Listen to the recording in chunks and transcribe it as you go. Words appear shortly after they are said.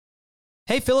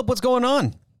Hey, Philip, what's going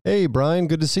on? Hey, Brian,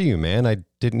 good to see you, man. I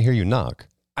didn't hear you knock.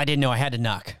 I didn't know I had to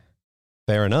knock.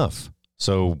 Fair enough.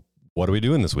 So, what are we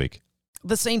doing this week?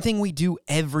 The same thing we do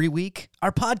every week,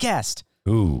 our podcast.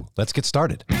 Ooh, let's get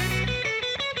started.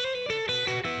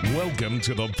 Welcome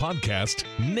to the podcast,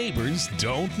 Neighbors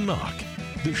Don't Knock,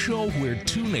 the show where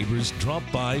two neighbors drop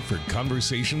by for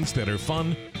conversations that are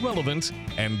fun, relevant,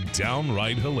 and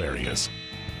downright hilarious.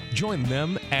 Join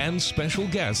them and special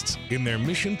guests in their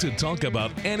mission to talk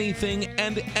about anything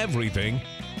and everything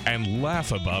and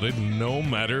laugh about it no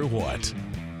matter what.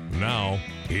 Now,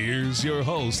 here's your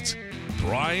hosts,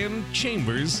 Brian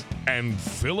Chambers and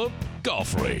Philip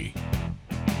Goffrey.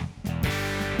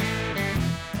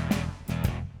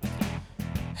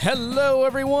 Hello,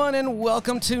 everyone, and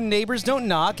welcome to Neighbors Don't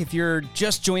Knock. If you're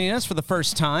just joining us for the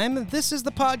first time, this is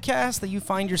the podcast that you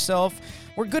find yourself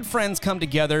where good friends come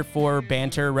together for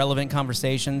banter, relevant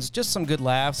conversations, just some good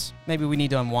laughs. Maybe we need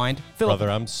to unwind. Philip.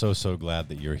 Brother, I'm so glad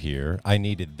that you're here. I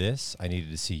needed this. I needed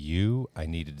to see you. I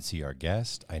needed to see our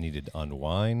guest. I needed to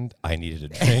unwind. I needed a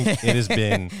drink. It has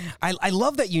been... I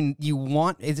love that you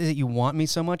want, is it you want me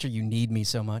so much or you need me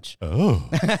so much? Oh,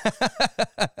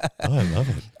 I love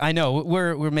it. I know,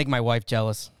 we're making my wife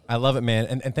jealous. I love it, man.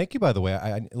 And thank you, by the way.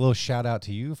 A little shout out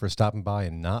to you for stopping by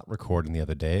and not recording the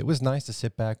other day. It was nice to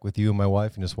sit back with you and my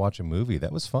wife and just watch a movie.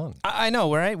 That was fun. I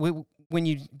know, right? When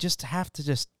you just have to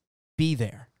just be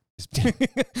there.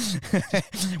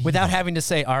 Without having to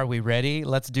say, are we ready?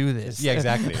 Let's do this. Yeah,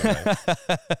 exactly. Right.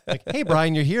 Like, hey,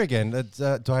 Brian, you're here again.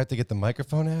 Do I have to get the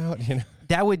microphone out? You know,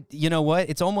 that would, you know what?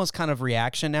 It's almost kind of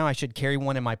reaction now. I should carry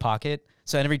one in my pocket.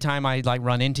 So every time I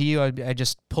run into you, I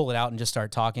just pull it out and just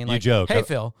start talking. Like, you joke. Hey,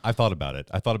 Phil. I thought about it.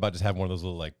 I thought about just having one of those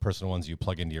little personal ones you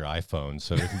plug into your iPhone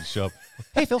so it can show up.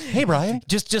 Hey, Phil. Hey, Brian.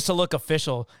 Just to look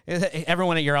official.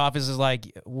 Everyone at your office is like,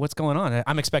 what's going on?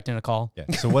 I'm expecting a call. Yeah.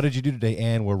 So what did you do today?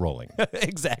 And we're rolling.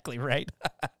 Exactly right.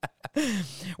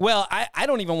 Well, I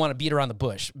don't even want to beat around the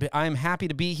bush. I'm happy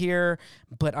to be here,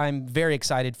 but I'm very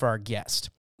excited for our guest.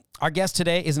 Our guest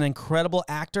today is an incredible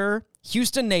actor,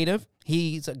 Houston native.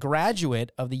 He's a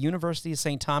graduate of the University of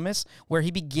St. Thomas, where he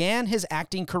began his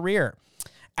acting career.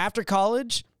 After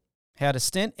college, had a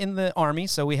stint in the Army,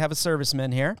 so we have a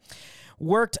serviceman here.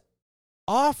 Worked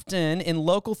often in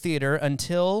local theater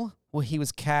until he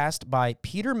was cast by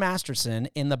Peter Masterson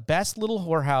in The Best Little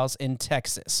Whorehouse in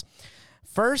Texas.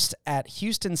 First at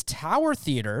Houston's Tower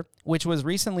Theater, which was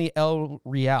recently El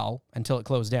Real until it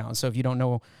closed down. So if you don't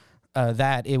know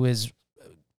that, it was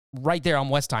right there on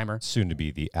Westheimer. Soon to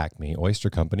be the Acme Oyster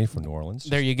Company from New Orleans.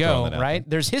 There you go, right?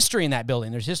 There's history in that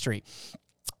building. There's history.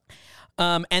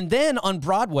 And then on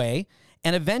Broadway,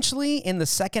 and eventually in the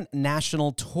second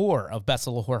national tour of Best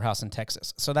Little Whorehouse in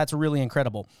Texas. So that's really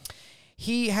incredible.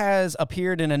 He has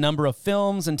appeared in a number of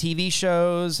films and TV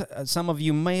shows. Some of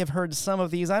you may have heard some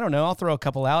of these. I don't know. I'll throw a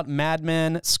couple out. Mad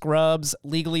Men, Scrubs,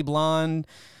 Legally Blonde,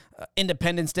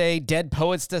 Independence Day, Dead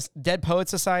Poets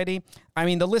Society. I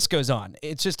mean, the list goes on.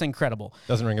 It's just incredible.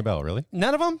 Doesn't ring a bell, really?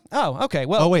 None of them? Oh, okay.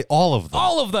 Well, oh wait, all of them.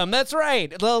 All of them. That's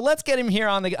right. Well, let's get him here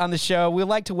on the show. We'd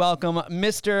like to welcome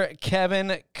Mr.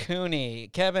 Kevin Cooney.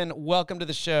 Kevin, welcome to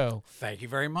the show. Thank you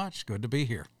very much. Good to be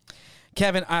here.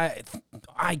 Kevin, I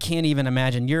can't even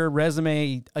imagine. Your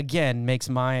resume again makes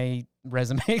my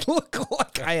resume look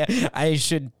like I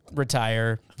should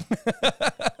retire.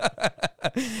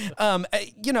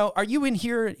 Are you in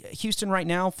here, Houston, right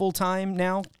now, full time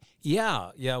now?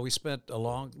 Yeah. We spent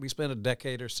a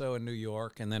decade or so in New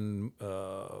York, and then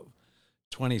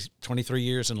 23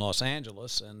 years in Los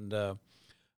Angeles, and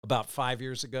about 5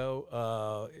 years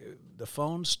ago, the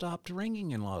phone stopped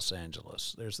ringing in Los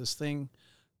Angeles. There's this thing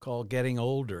called getting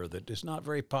older that is not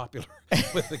very popular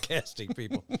with the casting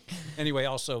people. Anyway,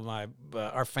 also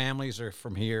our families are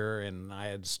from here, and I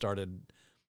had started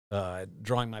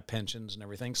drawing my pensions and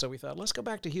everything. So we thought, let's go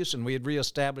back to Houston. We had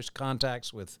reestablished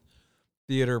contacts with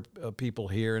theater people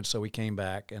here, and so we came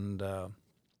back, and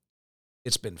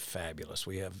it's been fabulous.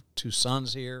 We have two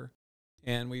sons here,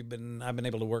 and I've been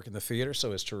able to work in the theater,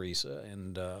 so has Teresa,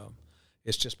 and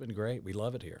it's just been great. We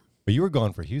love it here. But you were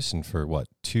gone for Houston for what,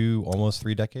 almost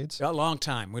 3 decades? A long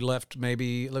time. We left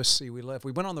we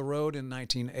went on the road in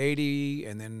 1980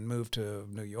 and then moved to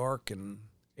New York in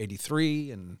 83,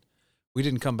 and we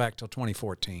didn't come back till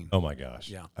 2014. Oh my gosh.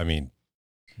 Yeah. I mean,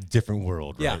 different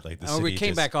world, right? Yeah. Like the city we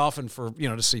came back often for,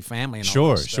 to see family and all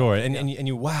Sure, that stuff. sure. And, yeah. and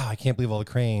you, wow, I can't believe all the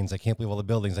cranes. I can't believe all the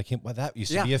buildings. That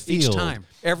used to be a field. Each time.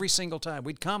 Every single time.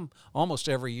 We'd come almost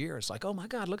every year. It's like, oh my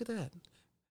God, look at that.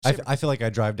 I feel like I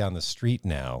drive down the street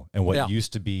now, and what Yeah.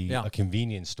 used to be Yeah. a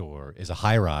convenience store is a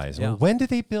high rise. Yeah. When did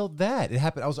they build that? It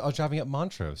happened. I was driving up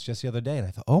Montrose just the other day, and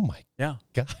I thought, oh my Yeah.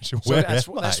 gosh, So where that's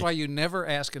am that's I? why you never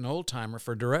ask an old timer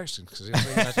for directions, because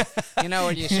you know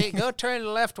when you see go turn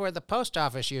left where the post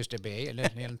office used to be, and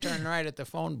then turn right at the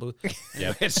phone booth.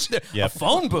 Yep. It's, A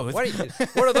phone booth.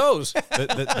 what are those?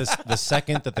 The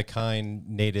second that the kind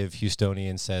native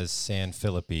Houstonian says San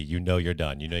Philippi, you know you're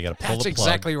done. You know you got to pull That's the plug.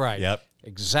 exactly right. Yep.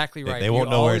 Exactly right. They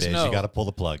won't know where it always is. You got to pull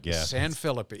the plug. Yeah. San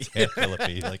Philippi. San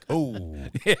Philippi. Like, oh.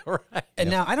 Yeah, right. And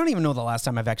now I don't even know the last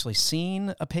time I've actually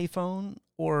seen a payphone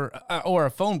or a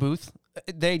phone booth.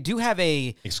 They do have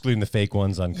a Excluding the fake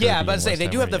ones on Kirby. yeah, but I and say they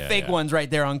do have the Westheimer. fake ones right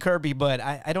there on Kirby, but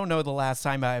I don't know the last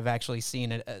time I've actually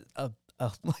seen a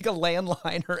like a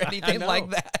landline or anything know. like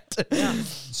that.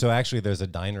 So actually, there's a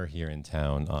diner here in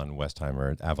town on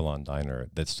Westheimer, Avalon Diner,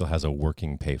 that still has a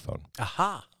working payphone.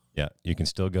 Aha. Yeah, you can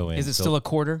still go in. Is it still a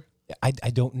quarter? I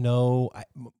don't know.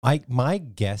 My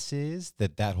guess is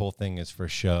that whole thing is for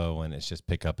show, and it's just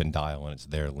pick up and dial, and it's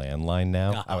their landline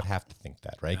now. I would have to think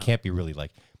that, right? It can't be really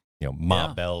like, Ma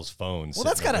Yeah. Bell's phone. Well,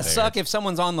 that's sitting gotta over there. suck if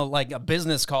someone's on the like a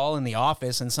business call in the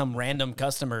office and some random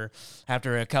customer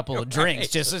after a couple of drinks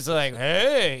just is like,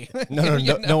 hey.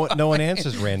 No one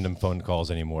answers random phone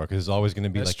calls anymore because it's always going to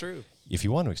be That's like, true. if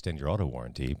you want to extend your auto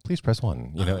warranty, please press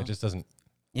 1. It just doesn't.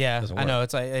 Yeah, Doesn't I know. work.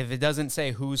 It's like if it doesn't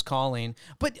say who's calling,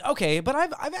 but okay. But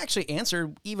I've actually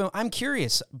answered. Even I'm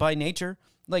curious by nature.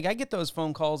 Like I get those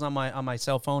phone calls on my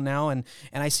cell phone now, and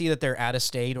I see that they're out of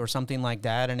state or something like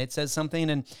that, and it says something,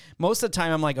 and most of the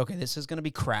time I'm like, okay, this is gonna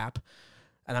be crap,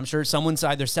 and I'm sure someone's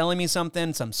either selling me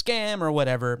something, some scam or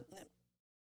whatever.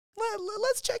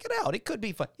 Let's check it out. It could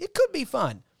be fun. It could be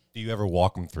fun. Do you ever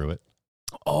walk them through it?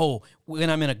 Oh, when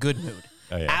I'm in a good mood.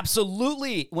 Oh, yeah.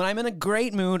 Absolutely. When I'm in a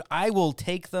great mood, I will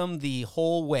take them the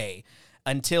whole way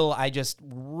until I just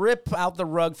rip out the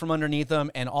rug from underneath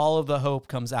them and all of the hope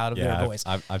comes out of Yeah, their I've- voice.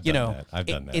 I've you done know, that. I've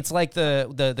done that. It's like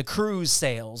the cruise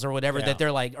sales or whatever Yeah. that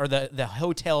they're like, or the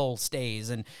hotel stays.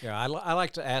 And Yeah, I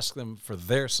like to ask them for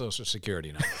their social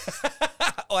security number.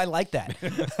 oh, I like that.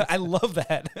 I love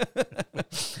that.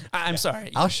 I'm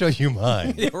sorry. I'll show you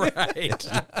mine. Right.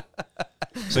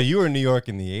 So you were in New York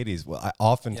in the 80s. Well,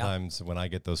 oftentimes when I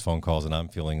get those phone calls and I'm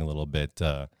feeling a little bit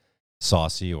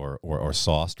saucy or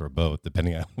sauced or both,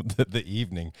 depending on the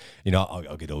evening,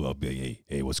 I'll get over, I'll be,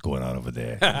 hey, what's going on over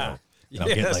there? And I'll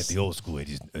get like Yes. the old school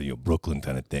 80s, Brooklyn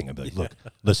kind of thing. I'll be like, look,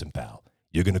 listen, pal,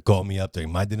 you're going to call me up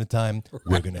during my dinner time.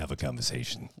 We're going to have a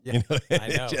conversation. I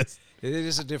know. Just- It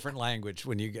is a different language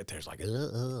when you get there. It's like,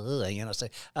 say,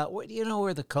 what, do you know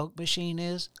where the Coke machine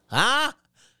is? Huh?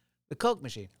 The Coke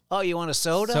machine. Oh, you want a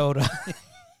soda? Soda.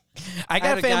 I had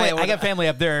got a guy family. I order- got family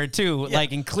up there too.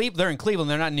 Like in they're in Cleveland.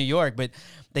 They're not in New York, but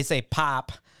they say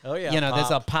pop. Oh, yeah,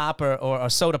 there's a pop. pop or a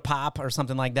soda pop or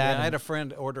something like that. Yeah, I had a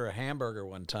friend order a hamburger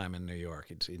one time in New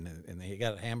York. And he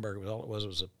got a hamburger. All it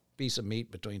was a piece of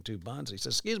meat between two buns. He said,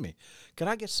 "Excuse me, could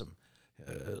I get some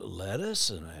lettuce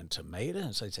and tomato?"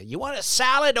 And so he said, "You want a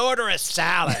salad? Order a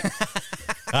salad."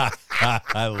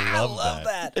 I love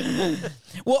that.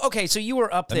 Well, okay, so you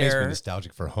were up That makes me there.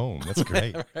 nostalgic for home. That's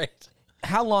great. Right.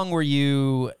 How long were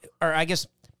you? Or I guess,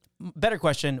 better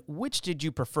question: which did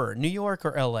you prefer, New York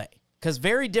or L.A.? Because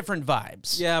very different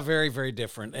vibes. Yeah, very, very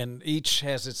different, and each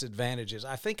has its advantages.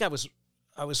 I think I was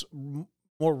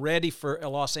more ready for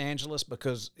Los Angeles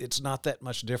because it's not that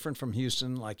much different from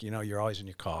Houston. Like, you're always in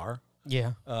your car.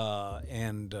 Yeah.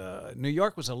 And New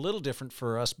York was a little different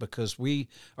for us because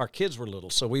our kids were little,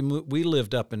 so we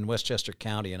lived up in Westchester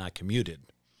County, and I commuted.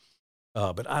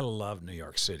 But I love New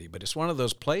York City. But it's one of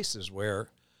those places where,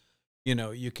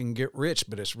 you can get rich,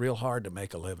 but it's real hard to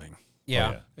make a living. Yeah.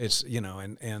 Oh, yeah. It's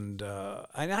and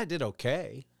I did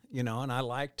okay, and I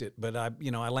liked it. But I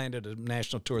landed a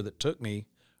national tour that took me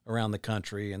around the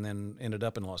country, and then ended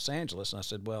up in Los Angeles. And I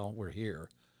said, well, we're here,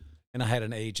 and I had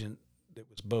an agent that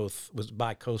was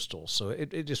bi-coastal, so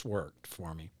it just worked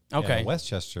for me. Okay. Yeah,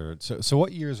 Westchester. So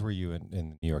what years were you in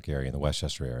the New York area, in the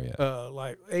Westchester area?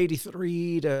 Like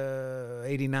 83 to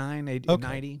 89, 80, Okay.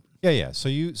 90. Yeah. So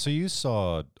you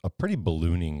saw a pretty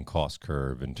ballooning cost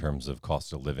curve in terms of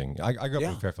cost of living. I grew up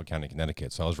Yeah. in Fairfield County,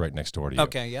 Connecticut, so I was right next door to you.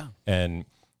 Okay, yeah. And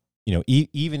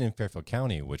even in Fairfield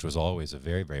County, which was always a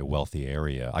very, very wealthy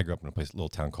area, I grew up in a little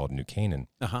town called New Canaan.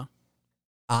 Uh-huh.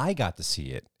 I got to see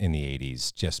it in the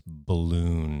 80s just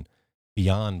balloon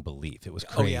beyond belief. It was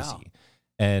Oh, crazy. yeah.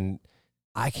 And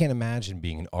I can't imagine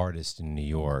being an artist in New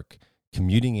York,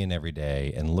 commuting in every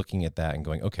day and looking at that and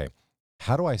going, okay,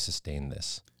 how do I sustain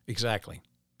this? Exactly.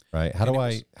 Right? How And do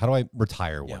it I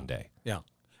retire Yeah. one day? Yeah.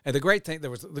 And the great thing,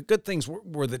 the good things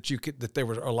were that there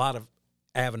were a lot of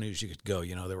avenues you could go.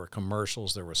 You know, there were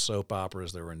commercials, there were soap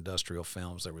operas, there were industrial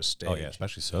films, there was stage. Oh yeah,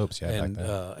 especially soaps. Yeah, And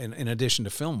back then. in addition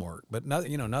to film work, but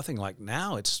nothing like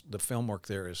now. It's the film work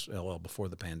there is before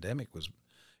the pandemic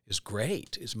is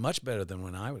great. It's much better than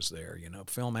when I was there. You know,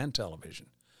 film and television.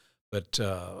 But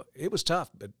it was tough.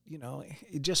 But you know,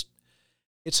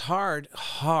 it's hard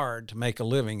to make a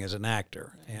living as an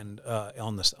actor and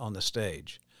on the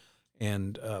stage.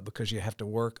 And because you have to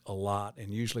work a lot,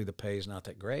 and usually the pay is not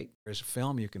that great. As a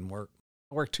film, you can work.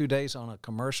 I worked 2 days on a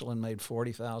commercial and made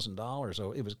 $40,000.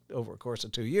 So it was over a course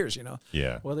of 2 years. You know.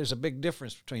 Yeah. Well, there's a big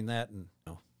difference between that and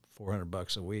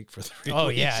 $400 a week for 3 Oh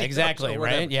weeks. yeah, exactly,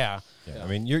 right? Yeah. Yeah, I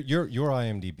mean, your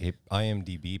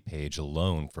IMDb page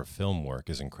alone for film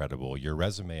work is incredible. Your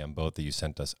resume on both that you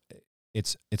sent us,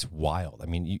 it's wild. I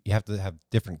mean, you have to have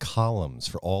different columns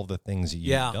for all the things that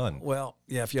you've done. Well,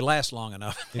 yeah, if you last long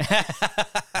enough.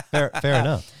 Fair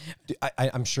enough.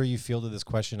 I'm sure you fielded this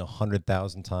question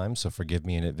 100,000 times, so forgive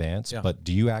me in advance. Yeah. But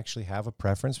do you actually have a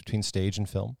preference between stage and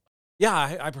film?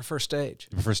 Yeah, I prefer stage.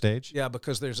 You prefer stage? Yeah,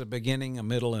 because there's a beginning, a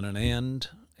middle, and an end,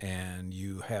 and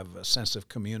you have a sense of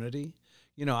community.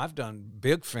 You know, I've done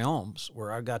big films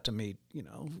where I got to meet, you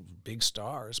know, big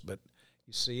stars, but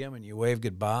you see them and you wave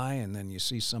goodbye, and then you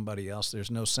see somebody else. There's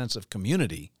no sense of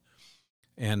community.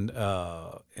 And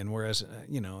whereas,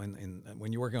 you know,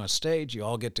 when you're working on stage, you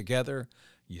all get together,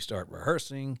 you start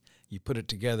rehearsing, you put it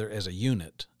together as a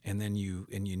unit, and then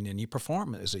you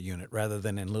perform as a unit rather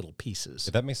than in little pieces.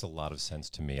 That makes a lot of sense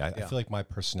to me. I feel like my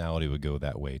personality would go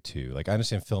that way too. Like I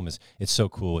understand film it's so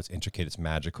cool, it's intricate, it's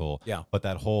magical. Yeah. But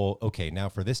that whole, okay, now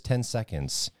for this 10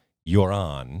 seconds, you're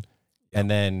on, and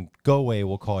then go away,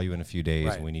 we'll call you in a few days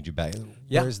Right. and we need you back.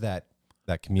 Yeah. Where's that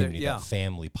community, Yeah. that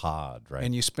family pod, right?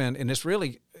 And you spend, and it's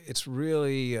really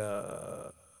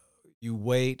you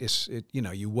wait.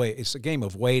 You wait. It's a game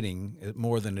of waiting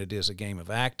more than it is a game of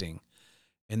acting.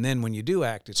 And then when you do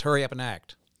act, it's hurry up and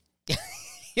act.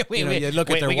 You look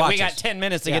at their we watches. got 10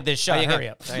 minutes to get this shot. Hurry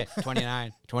up.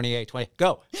 29, 28, 20,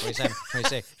 go. 27,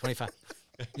 26, 25.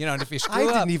 You know, and if you screw I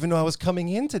up, didn't even know I was coming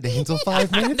in today until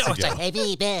 5 minutes no, ago.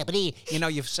 it's like, you know,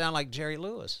 you sound like Jerry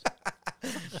Lewis.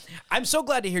 I'm so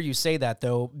glad to hear you say that,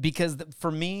 though, because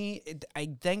for me, I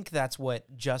think that's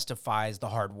what justifies the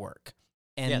hard work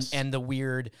and the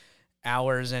weird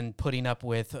hours and putting up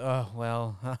with,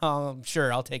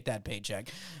 sure, I'll take that paycheck.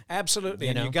 Absolutely.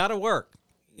 You And know? you got to work.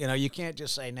 You know, you can't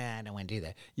just say, nah, I don't want to do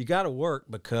that. You got to work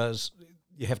because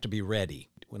you have to be ready.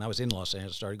 When I was in Los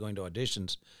Angeles, I started going to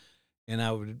auditions, and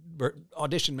I would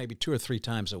audition maybe 2 or 3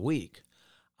 times a week.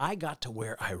 I got to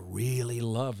where I really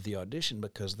loved the audition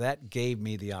because that gave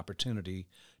me the opportunity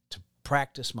to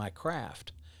practice my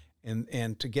craft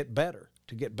and to get better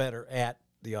at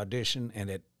the audition and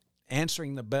at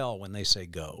answering the bell when they say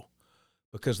go,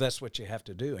 because that's what you have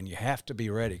to do. And you have to be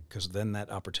ready because then that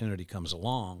opportunity comes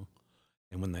along.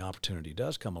 And when the opportunity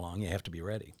does come along, you have to be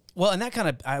ready. Well, and that kind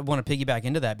of, I want to piggyback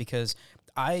into that because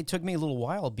it took me a little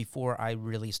while before I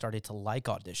really started to like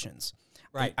auditions.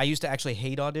 Right. I used to actually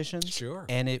hate auditions. Sure.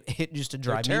 And it used to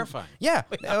drive me terrifying. Yeah.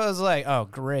 I was like, oh,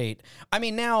 great. I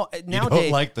mean, nowadays. You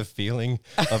don't like the feeling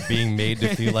of being made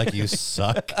to feel like you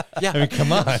suck? Yeah. I mean,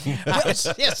 come on.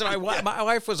 Yes, my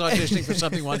wife was auditioning for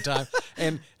something one time,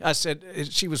 and I said,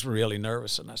 she was really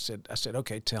nervous, and I said,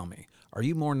 okay, tell me, are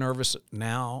you more nervous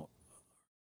now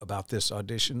about this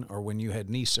audition or when you had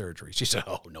knee surgery? She said,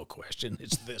 oh, no question.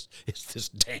 It's this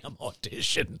damn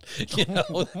audition. You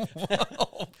know,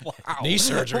 Wow. knee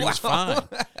surgery was fine.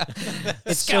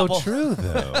 It's Scalpel. so true,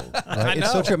 though. Right? I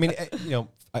It's so know. true. I mean, you know,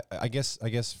 I guess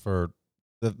for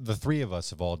the three of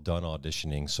us have all done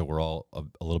auditioning, so we're all a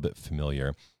little bit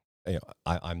familiar. You know,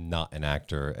 I'm not an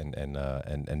actor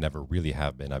and never really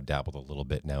have been. I've dabbled a little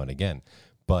bit now and again,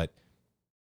 but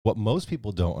what most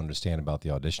people don't understand about the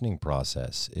auditioning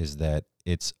process is that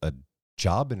it's a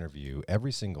job interview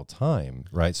every single time,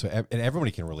 right? So, and everybody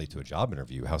can relate to a job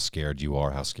interview, how scared you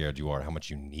are, how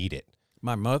much you need it.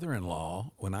 My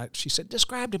mother-in-law, she said,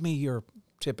 describe to me your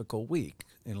typical week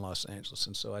in Los Angeles.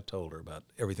 And so I told her about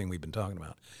everything we've been talking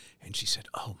about. And she said,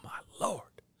 oh, my Lord,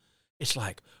 it's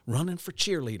like running for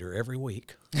cheerleader every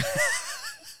week.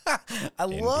 I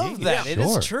love Indeed. that. Yeah, It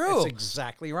is sure. true. That's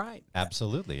exactly right.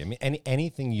 Absolutely. I mean,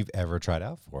 anything you've ever tried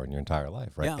out for in your entire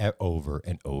life, right? Yeah. Over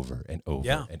and over and over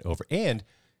Yeah. and over. And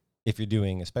if you're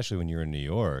doing, especially when you're in New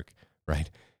York, right?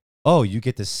 Oh, you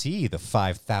get to see the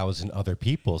 5,000 other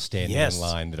people standing Yes. in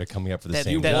line that are coming up for the that,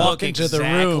 same that job. look into the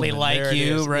exactly room, and like there it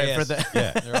you, is. right? Yes. For the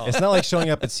Yeah. They're all- It's not like showing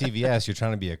up at CVS, you're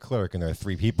trying to be a clerk and there are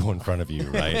 3 people in front of you,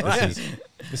 right?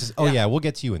 This is oh yeah, we'll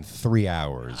get to you in 3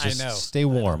 hours. I Just know. stay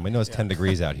warm. We know it's 10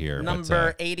 degrees out here. but,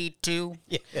 number 82.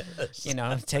 Yes. You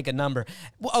know, take a number.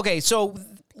 Well, okay, so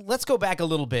let's go back a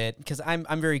little bit because I'm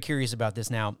very curious about this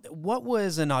now. What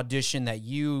was an audition that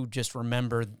you just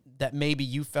remember that maybe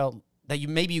you felt that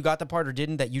you got the part or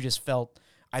didn't, that you just felt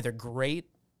either great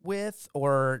with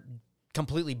or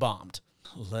completely bombed?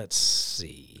 Let's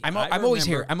see. I'm always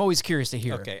here. I'm always curious to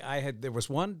hear. Okay, there was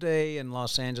one day in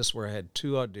Los Angeles where I had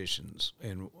 2 auditions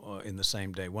in the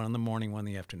same day, one in the morning, one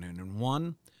in the afternoon, and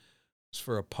one was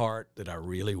for a part that I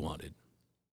really wanted,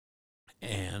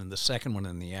 and the second one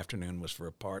in the afternoon was for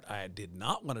a part I did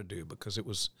not want to do because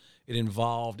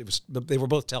they were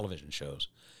both television shows,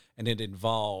 and it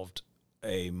involved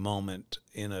a moment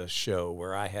in a show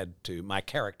where my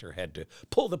character had to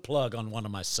pull the plug on one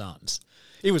of my sons.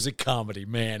 It was a comedy,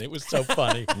 man. It was so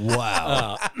funny.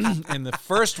 Wow. And the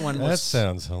first one was... That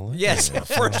sounds hilarious. Yes, the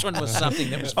first one was something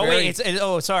that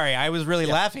was sorry. I was really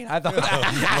laughing. I thought...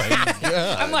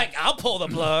 I'm like, I'll pull the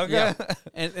plug. Yeah.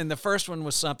 And the first one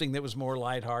was something that was more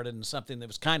lighthearted and something that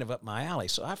was kind of up my alley.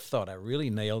 So I thought I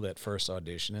really nailed that first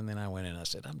audition. And then I went in and I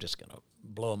said, I'm just going to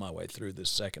blow my way through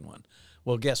this second one.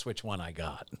 Well, guess which one I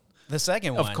got? The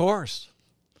second one. Of course.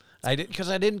 I did, because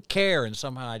I didn't care, and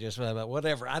somehow I just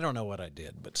whatever. I don't know what I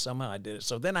did, but somehow I did it.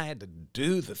 So then I had to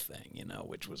do the thing,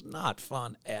 which was not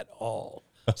fun at all.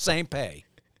 Same pay.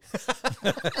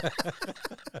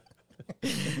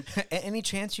 Any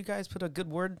chance you guys put a good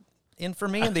word in for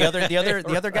me and the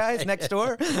other guys next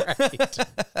door? Right.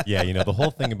 Yeah, the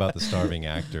whole thing about the starving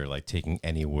actor, like taking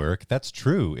any work, that's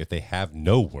true if they have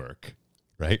no work.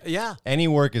 Right? Yeah. Any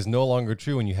work is no longer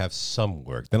true when you have some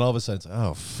work. Then all of a sudden, it's,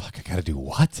 oh, fuck, I got to do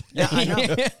what? Yeah, I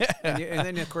know. And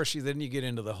then, of course, you get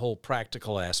into the whole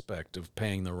practical aspect of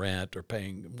paying the rent or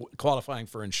qualifying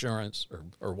for insurance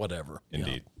or whatever.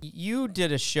 Indeed. You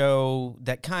did a show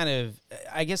that kind of,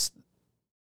 I guess,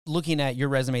 looking at your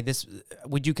resume,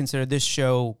 would you consider this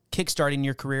show kickstarting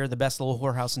your career, The Best Little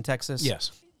Whorehouse in Texas?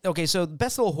 Yes. Okay, so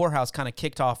Best Little Whorehouse kind of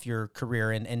kicked off your career,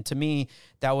 and to me,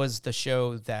 that was the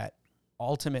show that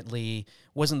ultimately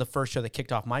wasn't the first show that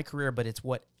kicked off my career, but it's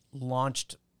what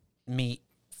launched me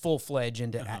full-fledged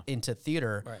into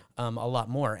theater a lot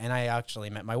more. And I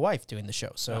actually met my wife doing the show,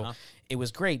 so it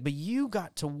was great. But you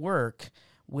got to work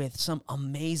with some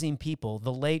amazing people.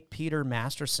 The late Peter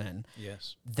Masterson.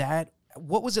 Yes.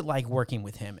 What was it like working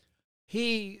with him?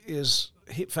 He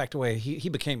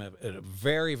became a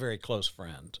very, very close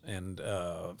friend, and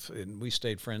we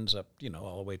stayed friends up,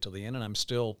 all the way till the end. And I'm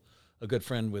still a good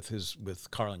friend with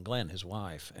Carlin Glenn, his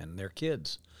wife, and their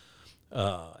kids.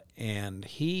 And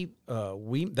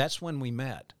that's when we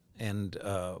met, and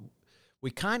we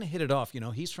kind of hit it off.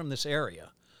 He's from this area,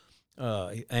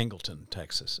 Angleton,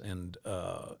 Texas, and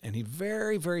he's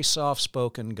very, very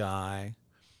soft-spoken guy,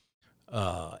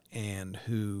 and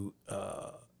who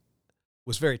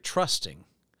was very trusting.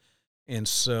 And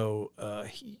so,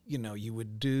 you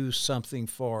would do something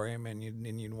for him, and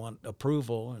you'd want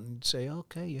approval, and you'd say,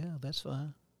 "Okay, yeah, that's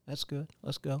fine, that's good.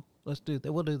 Let's go. Let's do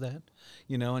that. We'll do that."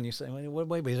 And you say,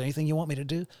 "Wait, is there anything you want me to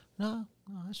do?" No,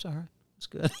 that's all right. It's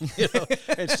good.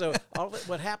 And so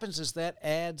what happens is that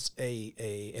adds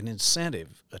an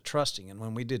incentive, a trusting. And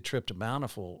when we did Trip to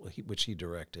Bountiful, which he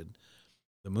directed,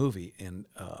 the movie, and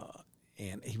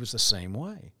he was the same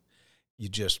way. You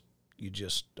just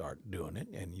start doing it,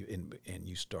 and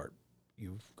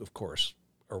you of course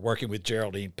are working with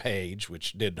Geraldine Page,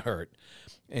 which didn't hurt,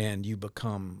 and you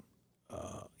become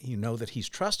that he's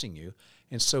trusting you,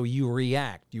 and so you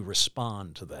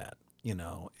respond to that,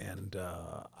 and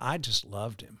I just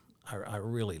loved him. I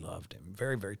really loved him.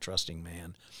 Very, very trusting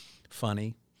man,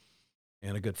 funny,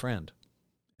 and a good friend,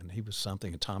 and he was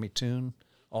something. And Tommy Tune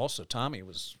also. Tommy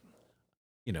was,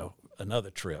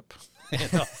 another trip.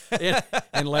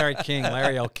 And Larry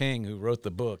L. King, who wrote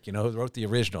the book, who wrote the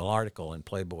original article in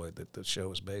Playboy that the show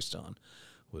was based on,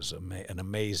 was an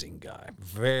amazing guy.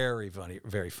 Very funny,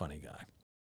 very funny guy.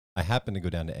 I happen to go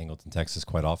down to Angleton, Texas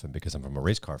quite often because I'm from a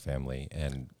race car family,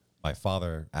 and my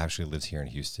father actually lives here in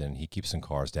Houston. He keeps some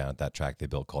cars down at that track they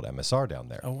built called MSR down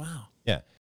there. Oh, wow. Yeah.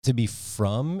 To be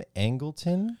from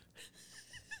Angleton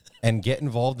and get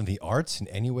involved in the arts in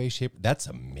any way, shape, that's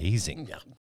amazing. Yeah.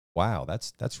 Wow,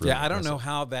 that's really I don't impressive. know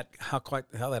how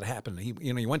that happened. He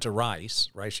went to Rice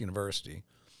University,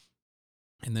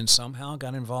 and then somehow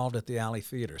got involved at the Alley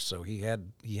Theater. So he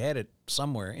had it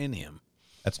somewhere in him.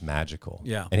 That's magical.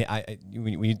 Yeah. And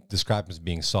when you describe him as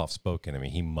being soft spoken,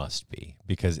 he must be,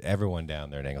 because everyone down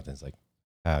there in Angleton's like,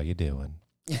 "How you doing?"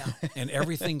 Yeah, and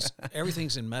everything's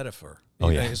in metaphor. Oh,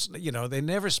 yeah. They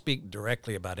never speak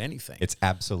directly about anything. It's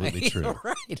absolutely true.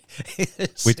 Right.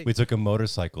 We took a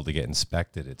motorcycle to get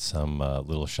inspected at some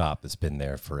little shop that's been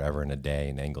there forever and a day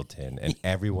in Angleton, and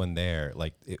everyone there,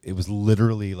 like, it was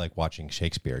literally like watching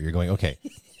Shakespeare. You're going, okay,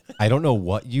 I don't know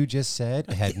what you just said.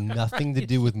 It had nothing to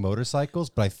do with motorcycles,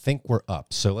 but I think we're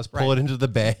up. So let's pull it into the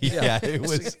bay. Yeah, it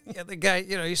was. Yeah, the guy,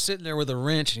 he's sitting there with a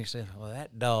wrench, and he said, "Well,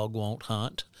 that dog won't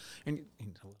hunt." And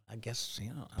I guess,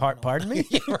 Pardon me?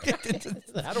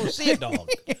 I don't see a dog.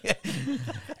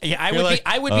 Yeah, I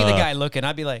would be the guy looking.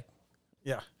 I'd be like,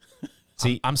 Yeah.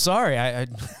 See, I'm sorry.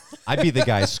 I'd be the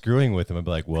guy screwing with him and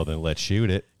be like, well, then let's shoot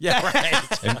it Yeah,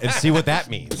 right. and see what that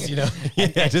means.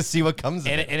 Yeah, just see what comes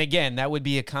of it. And again, that would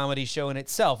be a comedy show in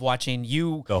itself. Watching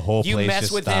you, The whole you place mess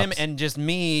just with him, stops. and just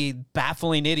me,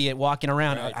 baffling idiot, walking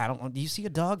around. Right. I don't. Do you see a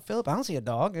dog, Philip? I don't see a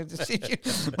dog. I just see you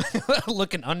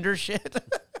looking under shit.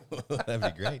 That'd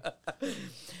be great.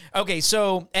 Okay,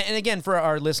 so and again, for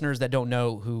our listeners that don't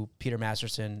know who Peter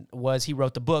Masterson was, he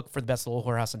wrote the book for the Best Little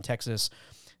Whorehouse in Texas.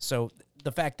 So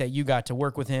the fact that you got to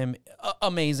work with him,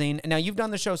 amazing. Now, you've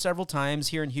done the show several times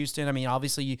here in Houston. I mean,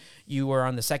 obviously, you were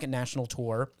on the second national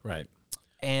tour. Right.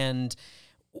 And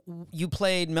you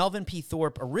played Melvin P.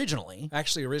 Thorpe originally.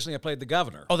 Actually, originally I played the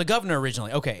governor, Oh, the governor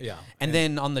originally. Okay. Yeah. And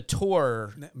then on the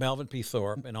tour, Melvin P.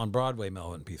 Thorpe, and on Broadway,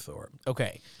 Melvin P. Thorpe.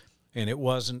 okay. And it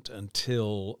wasn't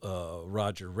until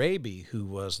Roger Raby, who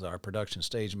was our production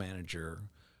stage manager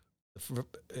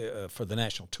for the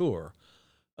national tour,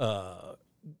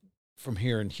 from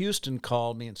here in Houston,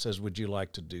 called me and says, "Would you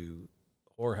like to do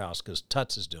Whorehouse? Because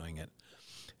Tuts is doing it."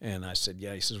 And I said,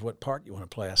 "Yeah." He says, "What part do you want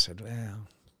to play?" I said, "Well,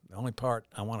 the only part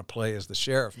I want to play is the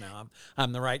sheriff now.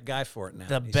 I'm the right guy for it now."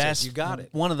 The He best, says, "You got it."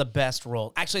 one of the best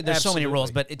roles. Actually, there's so many Absolutely.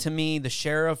 roles, but to me, the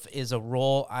sheriff is a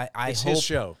role I It's hope. his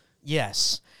show.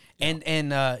 Yes. And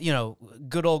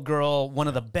Good Old Girl, one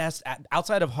of the best,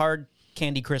 outside of Hard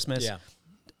Candy Christmas, Yeah.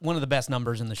 one of the best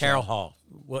numbers in the show. Carol Hall,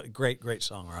 what great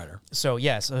songwriter. So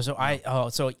yes,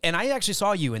 and I actually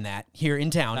saw you in that here in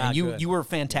town, and you good. you were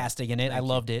fantastic in it. I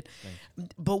loved it.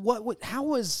 But how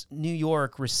was New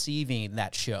York receiving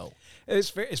that show?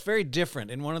 It's very different.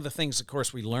 And one of the things, of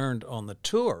course, we learned on the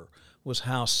tour was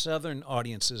how Southern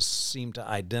audiences seem to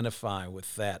identify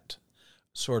with that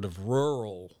sort of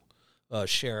rural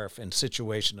sheriff and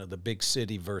situation of the big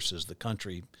city versus the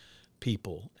country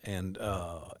people, and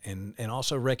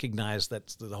also recognize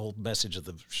that's the whole message of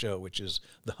the show, which is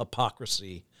the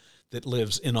hypocrisy that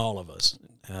lives in all of us,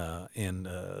 and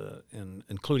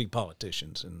including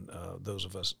politicians and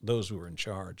those who are in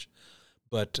charge.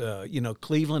 But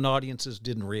Cleveland audiences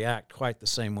didn't react quite the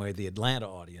same way the Atlanta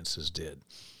audiences did.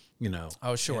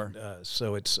 Oh, sure. And,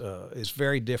 so it's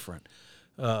very different.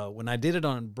 When I did it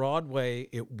on Broadway,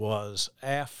 the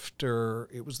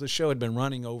show had been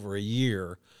running over a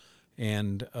year,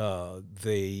 and so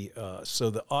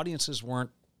the audiences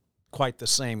weren't quite the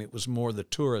same. It was more the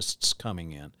tourists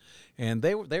coming in, and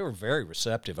they were very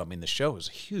receptive. I mean, the show was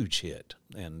a huge hit,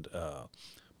 and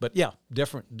but yeah,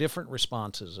 different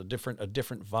responses, a different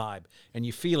vibe, and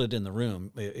you feel it in the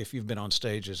room. If you've been on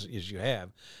stage as you have,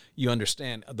 you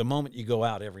understand the moment you go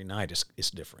out every night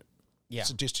it's different. Yeah.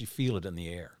 It's just you feel it in the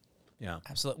air. Yeah.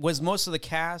 Absolutely. Was most of the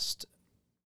cast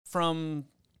from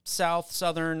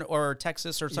Southern, or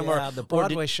Texas, or somewhere? Yeah, the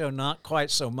Broadway show not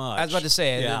quite so much. I was about to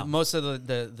say, Yeah. most of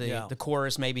the Yeah.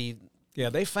 chorus maybe. Yeah,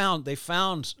 they found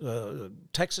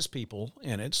Texas people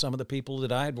in it. Some of the people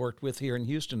that I had worked with here in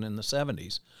Houston in the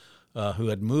 70s, who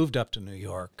had moved up to New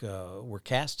York, were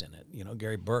cast in it.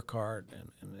 Gary Burkhart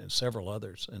and several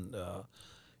others, and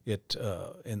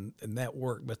and that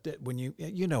worked. But when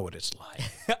you know what it's like.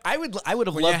 I would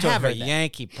have When you loved to have have a heard that.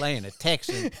 Yankee playing a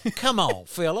Texan, come on,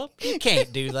 Philip, you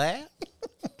can't do that.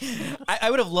 I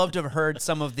would have loved to have heard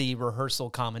some of the rehearsal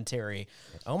commentary.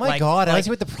 Oh my God, I see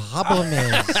what the problem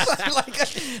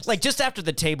is. like just after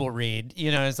the table read,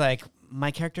 it's like, my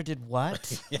character did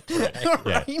what? Yeah,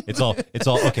 Right? it's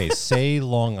all okay. Say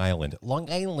Long Island. Long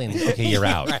Island. Okay, you're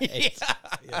out.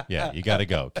 Yeah, you got to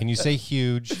go. Can you say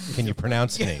huge? Can you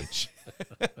pronounce an H?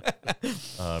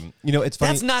 It's funny.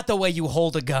 That's not the way you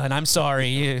hold a gun. I'm sorry.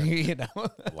 You know.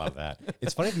 Love that.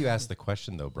 It's funny if you ask the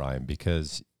question though, Brian,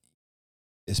 because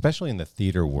especially in the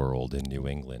theater world in New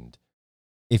England,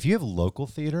 if you have local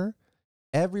theater,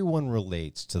 everyone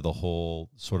relates to the whole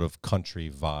sort of country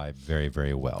vibe very,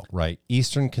 very well, right?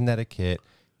 Eastern Connecticut,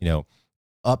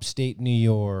 upstate New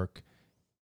York,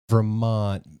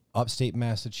 Vermont, upstate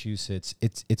Massachusetts.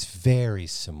 It's very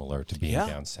similar to being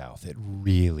down south. It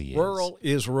really is. Rural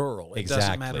is rural. It doesn't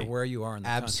Exactly. matter where you are in the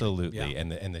Absolutely. country.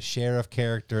 Yeah. And the sheriff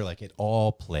character, like, it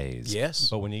all plays. Yes.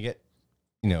 But when you get,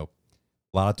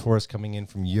 a lot of tourists coming in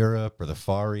from Europe or the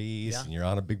Far East, Yeah. and you're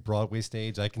on a big Broadway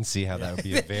stage, I can see how that would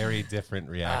be a very different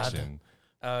reaction.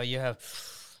 You have,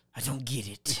 I don't get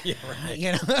it. Yeah, right.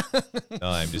 You know,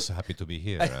 Oh, I'm just happy to be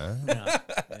here. Huh? Yeah,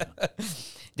 yeah.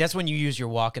 that's when you use your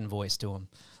walking voice to him.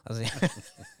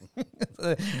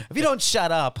 If you don't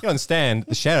shut up. You understand,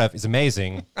 the sheriff is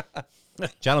amazing.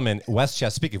 Gentlemen,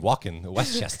 Westchester, speaking of walking,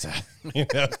 Westchester. You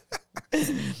know?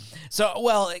 So,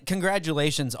 well,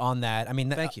 congratulations on that. I mean,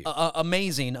 Thank you.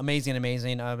 Amazing,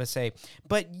 I would say.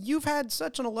 But you've had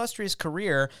such an illustrious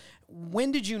career.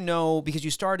 When did you know, because you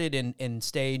started in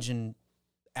stage and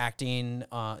acting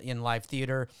in live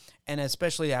theater, and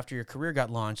especially after your career got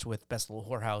launched with Best Little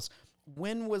Whorehouse,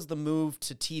 when was the move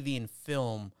to TV and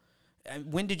film?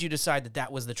 When did you decide that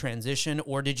that was the transition,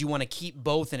 or did you want to keep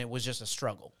both and it was just a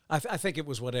struggle? I think it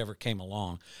was whatever came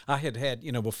along. I had,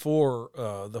 before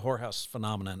the whorehouse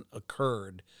phenomenon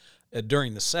occurred,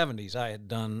 during the 70s, I had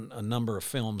done a number of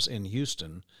films in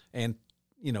Houston and,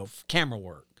 camera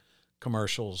work,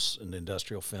 commercials and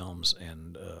industrial films,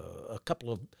 and a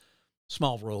couple of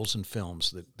small roles in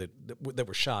films that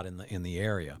were shot in the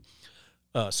area.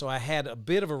 So I had a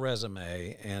bit of a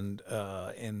resume, and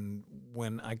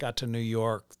when I got to New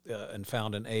York and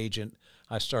found an agent,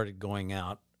 I started going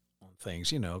out on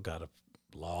things. Got a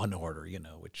Law and Order,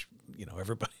 which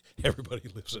everybody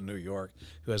lives in New York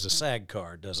who has a SAG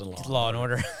card doesn't Law and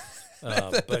Order.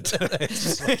 But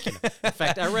it's like, in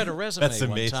fact, I read a resume That's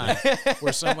one amazing. time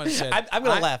where someone said, I'm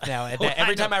going to laugh now. Every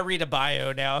I time know. I read a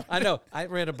bio now. I know. I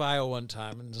read a bio one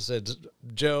time and it said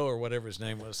Joe, or whatever his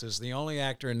name was, is the only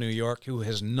actor in New York who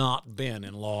has not been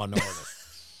in Law and Order.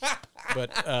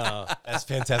 But That's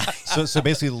fantastic. So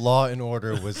basically, Law and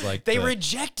Order was like They the-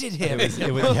 rejected him.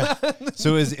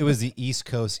 So it was the East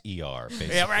Coast ER,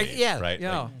 basically. Yeah, right. yeah, right.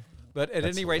 yeah. Like, But at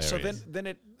That's any rate, hilarious. so then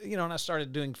it, and I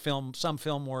started doing some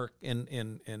film work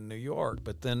in New York.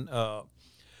 But then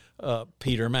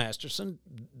Peter Masterson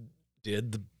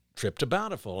did the trip to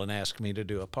Bountiful and asked me to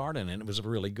do a part in it. It was a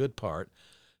really good part.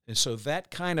 And so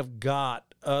that kind of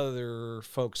got other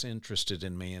folks interested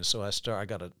in me. And so I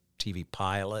got a TV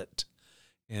pilot,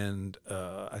 and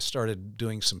I started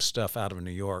doing some stuff out of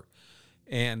New York.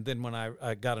 And then when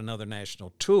I got another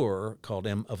national tour called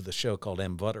M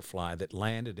Butterfly that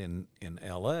landed in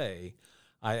L.A.,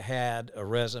 I had a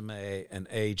resume, an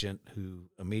agent who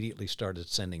immediately started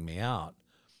sending me out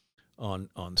on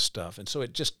stuff. And so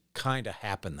it just kind of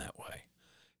happened that way.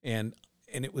 And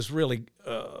it was really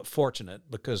fortunate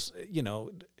because,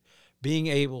 being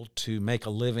able to make a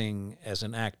living as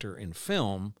an actor in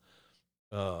film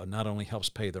not only helps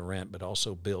pay the rent, but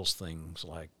also builds things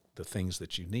like the things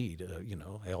that you need,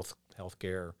 health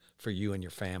care for you and your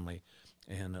family,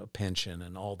 and a pension,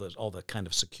 and all the kind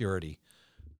of security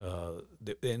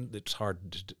and it's hard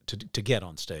to get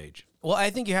on stage. Well, I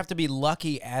think you have to be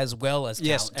lucky as well as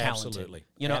Yes, talented. absolutely.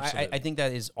 I think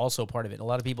that is also part of it. A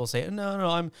lot of people say,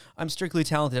 no, I'm strictly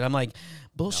talented. I'm like,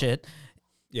 bullshit.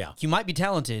 Yeah, You might be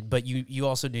talented, but you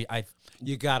also do.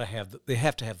 you got to have. They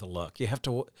have to have the luck. You have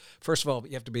to. First of all,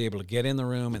 you have to be able to get in the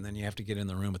room, and then you have to get in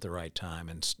the room at the right time.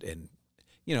 And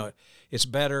it's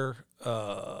better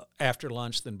after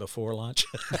lunch than before lunch.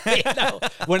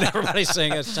 When everybody's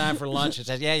saying it's time for lunch, it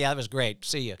says, yeah, that was great.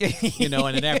 See you. And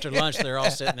then after lunch, they're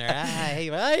all sitting there. Hey,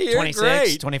 you're 26,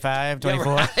 great. 25,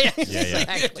 24. Yeah,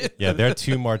 Exactly. yeah, they're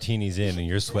 2 martinis in, and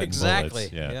you're sweating Exactly.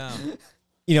 bullets.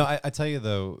 Yeah. I tell you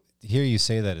though, hear you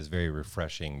say that is very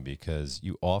refreshing because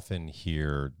you often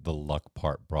hear the luck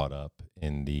part brought up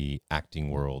in the acting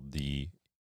world, the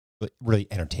really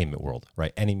entertainment world,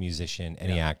 right? Any musician,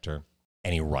 any actor,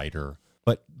 any writer.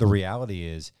 But the reality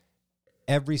is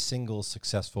every single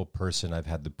successful person I've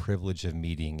had the privilege of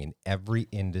meeting in every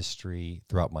industry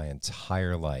throughout my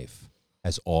entire life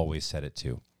has always said it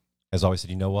too. Has always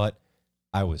said, you know what?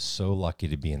 I was so lucky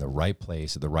to be in the right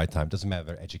place at the right time. Doesn't matter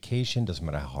their education, doesn't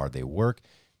matter how hard they work,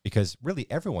 because really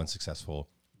everyone successful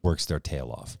works their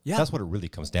tail off. Yeah. That's what it really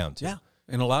comes down to. Yeah.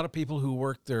 And a lot of people who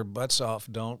work their butts off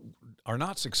are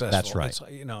not successful. That's right. It's,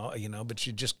 but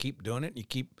you just keep doing it. And you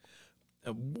keep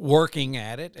working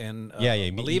at it and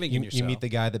believing in yourself. You meet the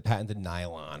guy that patented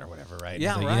nylon or whatever, right?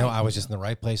 Yeah, He's like, right. I was just in the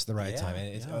right place at the right Yeah, time.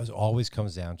 And yeah. it always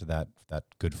comes down to that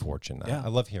good fortune. Yeah. I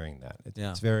love hearing that.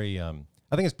 Yeah. It's very, I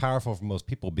think it's powerful for most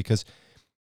people because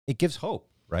it gives hope,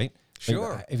 right?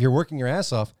 Sure. Like, if you're working your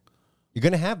ass off, you're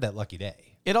going to have that lucky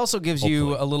day. It also gives you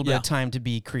Hopefully. a little bit Yeah. of time to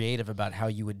be creative about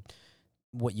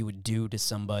what you would do to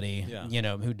somebody,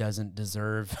 Yeah. who doesn't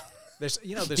deserve There's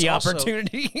the also,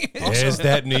 opportunity. There's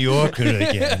that New Yorker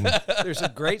again. There's a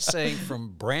great saying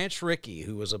from Branch Rickey,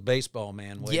 who was a baseball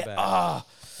man way back.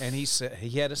 And he said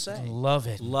he had to say, Love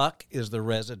it. luck is the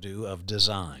residue of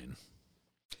design.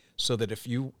 so that if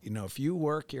you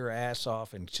work your ass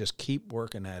off and just keep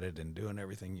working at it and doing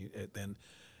everything, then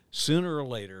sooner or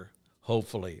later,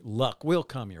 hopefully, luck will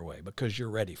come your way because you're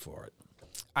ready for it.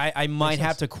 I might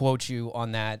have to quote you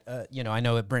on that. I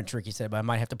know what Brent Trickey said, but I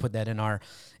might have to put that in our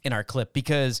clip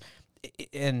because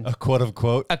a quote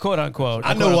unquote. A quote unquote.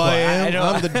 I know who I am.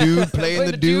 I'm the dude playing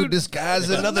the dude disguised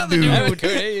as another dude.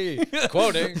 Hey,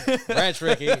 quoting Brent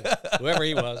Trickey, whoever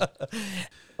he was.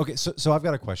 Okay, so I've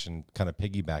got a question kind of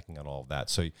piggybacking on all of that.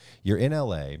 So you're in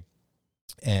LA,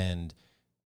 and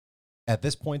at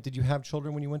this point, did you have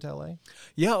children when you went to LA?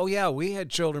 Yeah, we had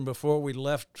children before we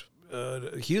left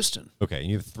Houston. Okay, and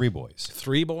you have 3 boys.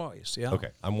 3 boys, yeah. Okay,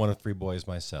 I'm one of 3 boys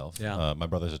myself. Yeah. My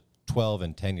brothers are 12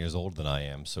 and 10 years older than I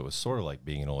am, so it was sort of like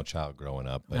being an old child growing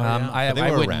up. But, I they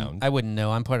were wouldn't, around. I wouldn't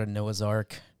know. I'm part of Noah's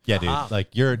Ark. Yeah, dude.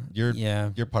 Like you're Yeah.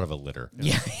 part of a litter.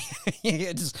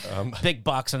 Yeah, just big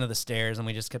box under the stairs, and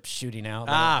we just kept shooting out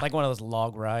like one of those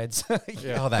log rides.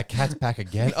 Oh, that cat's back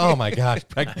again. Oh my gosh,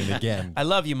 pregnant again. I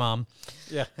love you, Mom.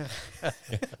 Yeah.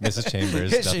 Mrs.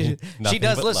 Chambers. she nothing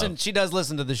does but love. love. She does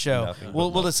listen to the show. Nothing but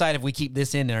We'll love. decide if we keep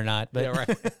this in or not. But Yeah,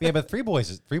 right. Yeah, but 3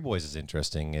 boys is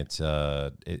interesting. It's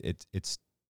I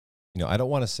don't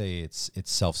want to say it's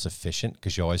self-sufficient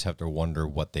because you always have to wonder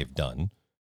what they've done,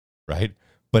 right?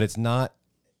 But it's not.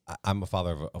 I'm a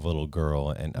father of a little girl,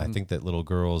 and I think that little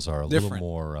girls are a little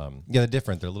more. They're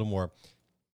different. They're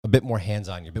a bit more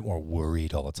hands-on. You're a bit more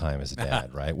worried all the time as a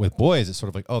dad, right? With boys, it's sort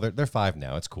of like, oh, they're 5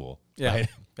 now. It's cool, Yeah. right?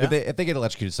 Yeah. If they get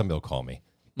electrocuted, somebody will call me.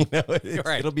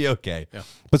 Right. It'll be okay. Yeah.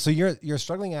 But so you're a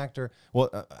struggling actor.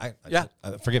 Well,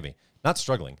 forgive me, not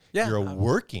struggling. Yeah. You're a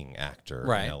working actor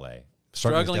Right. in LA.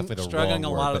 Struggling is definitely the struggling wrong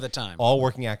a word, lot of but the time. All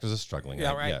working actors are struggling.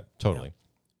 Yeah, right. Yeah, totally.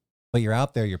 But you're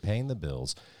out there. You're paying the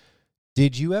bills.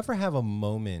 Did you ever have a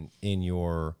moment in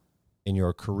your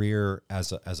career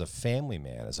as a family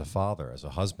man, as a father, as a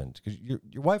husband? Because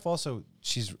your wife also,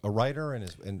 she's a writer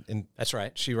and That's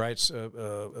right. She writes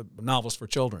novels for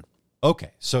children.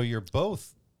 okay, so you're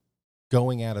both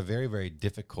going at a very, very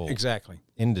difficult Exactly.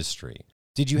 industry.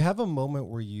 Did you have a moment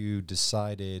where you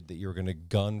decided that you were going to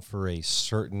gun for a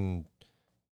certain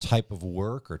type of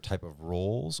work or type of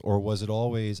roles, or was it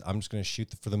always I'm just going to shoot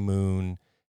for the moon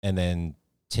and then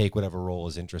take whatever role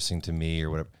is interesting to me or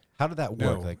whatever? How did that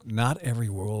work? No, Like, not every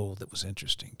role that was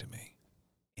interesting to me.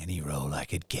 Any role I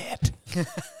could get.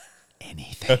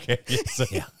 Anything. okay, so,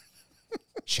 Yeah.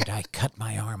 Should I cut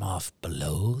my arm off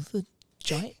below the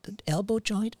joint, the elbow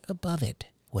joint, above it?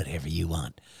 Whatever you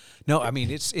want. No, I mean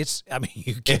you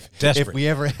get desperate. if we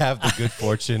ever have the good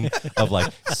fortune of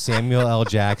like Samuel L.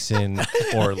 Jackson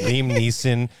or Liam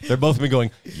Neeson, they're both gonna be going,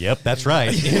 "Yep, that's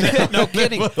right." No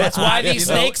kidding. that's why these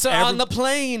You know, snakes are on the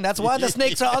plane. That's why the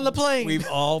snakes are on the plane. We've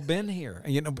all been here.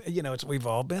 We've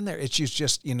all been there. It's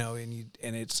just and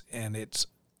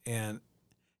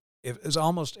it was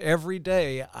almost every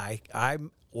day I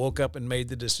woke up and made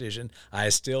the decision I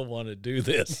still want to do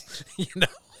this.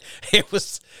 It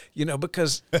was,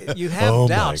 because you have Oh,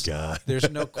 my doubts. God. There's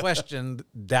no question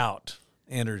doubt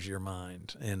enters your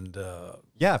mind. And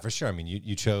Yeah, for sure. I mean,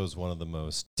 you chose one of the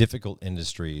most difficult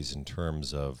industries in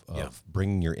terms of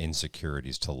bringing your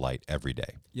insecurities to light every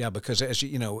day. yeah, because as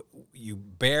you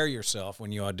bear yourself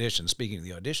when you audition. Speaking of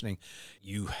the auditioning,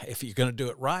 if you're going to do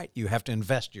it right, you have to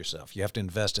invest yourself. You have to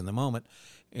invest in the moment,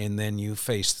 and then you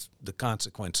face the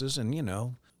consequences. And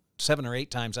 7 or 8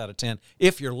 times out of 10,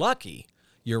 if you're lucky,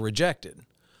 you're rejected.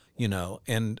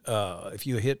 And if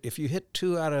you hit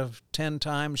 2 out of 10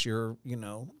 times, you're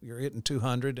hitting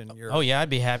 200, and you're Oh yeah, I'd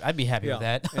be happy with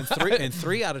that. and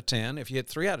 3 out of 10, if you hit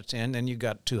 3 out of 10, then you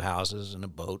got 2 houses and a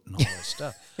boat and all that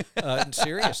stuff.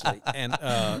 Seriously, and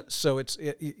so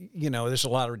there's a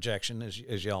lot of rejection,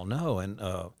 as y'all know, and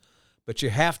but you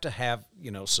have to have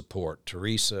support.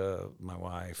 Teresa, my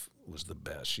wife, was the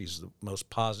best. She's the most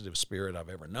positive spirit I've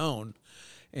ever known.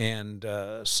 And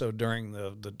so during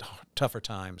the tougher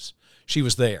times, she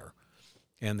was there,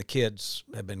 and the kids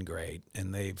have been great,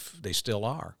 and they still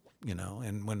are,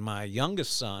 And when my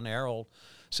youngest son, Errol,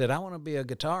 said, "I want to be a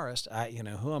guitarist,"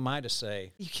 who am I to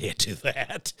say you can't do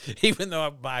that? Even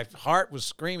though my heart was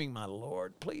screaming, "My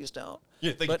Lord, please don't."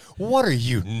 But what are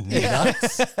you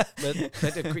nuts? But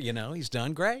he's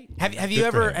done great. Have you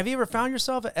ever found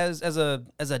yourself as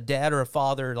a dad or a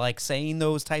father like saying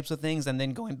those types of things and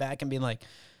then going back and being like,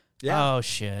 Yeah. oh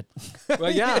shit.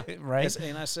 Well, yeah, right.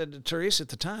 And I said to Teresa at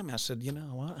the time, I said,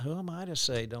 what? Who am I to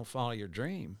say don't follow your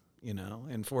dream?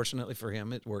 And fortunately for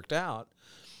him, it worked out.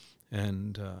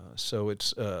 And so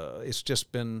it's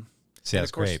just been. See,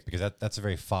 that's of course- great because that's a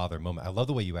very father moment. I love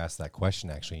the way you asked that question,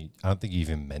 actually. I don't think you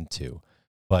even meant to.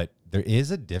 But there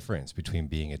is a difference between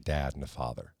being a dad and a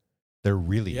father. There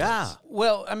really Yeah. is.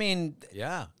 Well, I mean,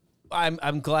 Yeah.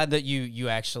 I'm glad that you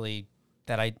actually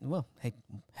hey,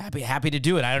 happy to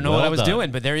do it. I don't know what I was done.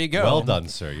 doing, but there you go. Well done,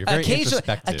 sir. You're very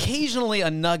introspective. Occasionally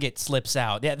a nugget slips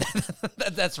out. Yeah,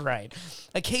 that's right.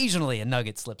 Occasionally a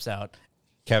nugget slips out.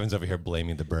 Kevin's over here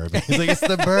blaming the bourbon. He's like, it's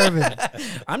the bourbon.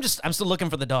 I'm still looking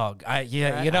for the dog. I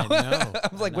know.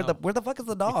 I'm like, where the fuck is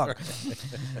the dog?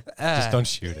 Just don't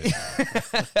shoot it.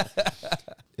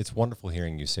 It's wonderful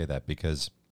hearing you say that, because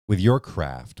with your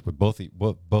craft, with both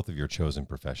of your chosen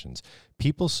professions,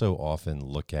 people so often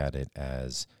look at it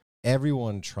as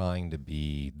everyone trying to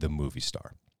be the movie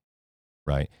star,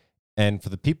 right? And for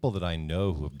the people that I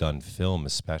know who have done film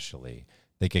especially,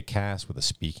 they get cast with a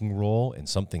speaking role in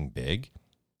something big.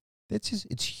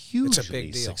 It's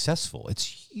hugely successful. It's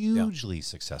hugely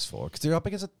successful because they're up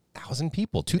against 1,000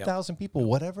 people, 2,000 people,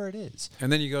 whatever it is. And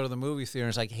then you go to the movie theater and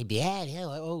it's like, hey, Dad,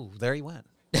 there he went.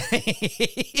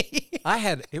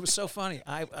 It was so funny.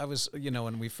 I was,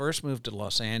 when we first moved to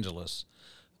Los Angeles,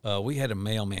 we had a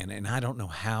mailman, and I don't know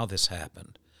how this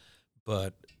happened,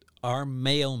 but our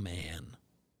mailman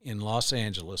in Los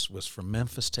Angeles was from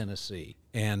Memphis, Tennessee.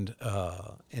 And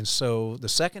so the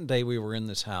second day we were in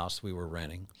this house we were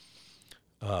renting,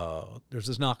 there's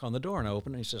this knock on the door, and I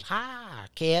open it, and he says, "Hi,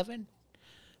 Kevin."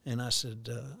 And I said,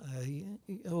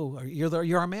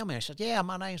 you're our mailman. I said, "Yeah,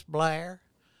 my name's Blair.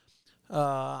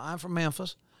 I'm from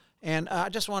Memphis, and I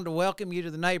just wanted to welcome you to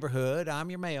the neighborhood.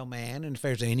 I'm your mailman, and if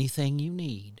there's anything you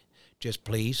need, just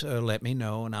please let me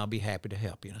know, and I'll be happy to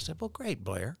help you." And I said, "Well, great,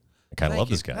 Blair. I kind of love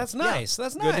this guy. That's nice.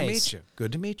 That's nice. Good to meet you.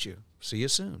 Good to meet you. See you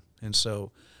soon." And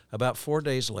so about 4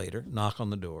 days later, knock on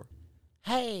the door.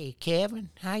 "Hey, Kevin,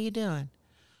 how you doing?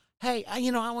 Hey,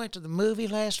 I went to the movie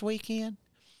last weekend,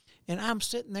 and I'm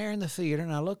sitting there in the theater,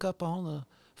 and I look up on the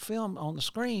film on the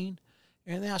screen,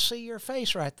 and then I see your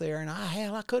face right there, and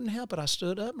I couldn't help it. I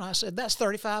stood up, and I said, 'That's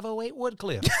 3508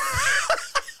 Woodcliff.'"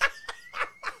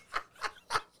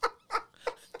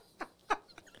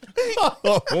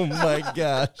 Oh, my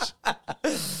gosh.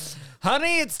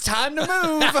 Honey, it's time to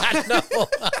move. I know.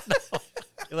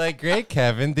 You're like, great,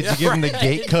 Kevin. Did you give him the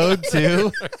gate code,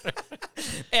 too?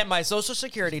 And my social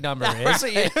security number is.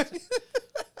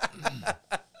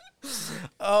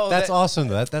 Oh, that's awesome,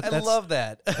 though. I love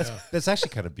that. That's actually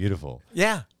kind of beautiful.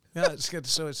 Yeah, it's good.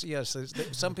 So it's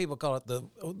some people call it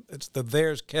the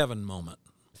 "there's Kevin" moment.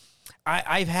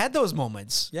 I've had those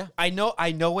moments. Yeah. I know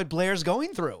what Blair's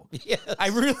going through. Yes. I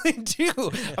really do.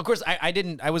 Of course,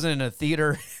 I wasn't in a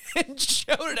theater and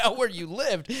shouted out where you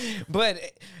lived, but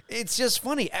it's just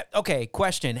funny. Okay,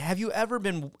 question. Have you ever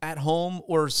been at home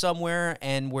or somewhere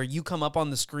and where you come up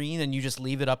on the screen and you just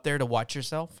leave it up there to watch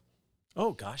yourself?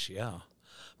 Oh gosh, yeah.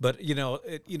 But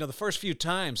the first few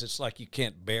times it's like you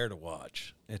can't bear to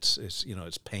watch.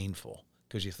 It's painful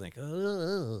because you think,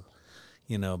 oh.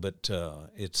 But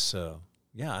it's I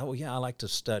like to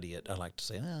study it. I like to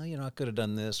say, I could have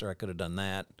done this or I could have done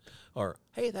that, or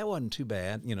hey, that wasn't too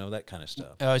bad, that kind of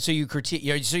stuff. So you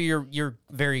critique. So you're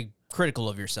very critical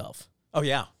of yourself. Oh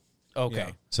yeah. Okay.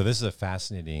 Yeah. So this is a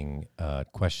fascinating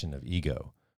question of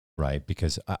ego, right?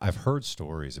 Because I've heard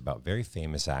stories about very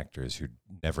famous actors who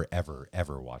never, ever,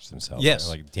 ever watch themselves. Yes.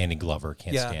 Like Danny Glover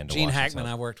can't stand to Gene watch Hackman,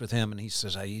 himself. I worked with him, and he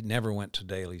says he never went to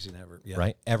dailies. He never. Yeah.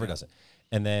 Right? Ever doesn't.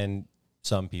 And then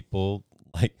some people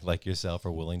like yourself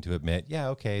are willing to admit, yeah,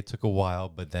 okay, it took a while,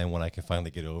 but then when I can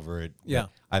finally get over it,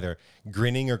 either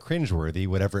grinning or cringeworthy,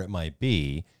 whatever it might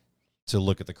be, to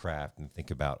look at the craft and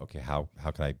think about, okay, how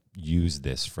can I use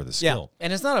this for the skill?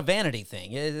 And it's not a vanity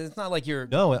thing. It's not like you're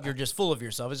just full of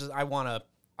yourself. It's just I want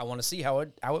to see how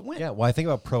it went. Yeah, well, I think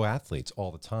about pro athletes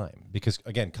all the time because,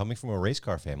 again, coming from a race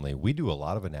car family, we do a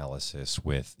lot of analysis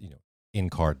with,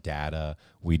 in-car data.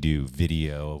 We do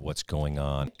video of what's going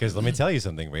on. Because let me tell you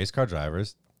something, race car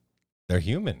drivers, they're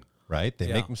human, right?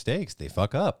 They make mistakes. They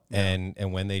fuck up. Yeah.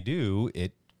 And when they do,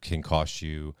 it can cost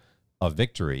you a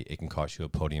victory. It can cost you a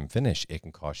podium finish. It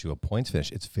can cost you a points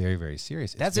finish. It's very, very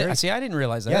serious. That's it. See, I didn't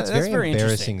realize that. Yeah, it's That's very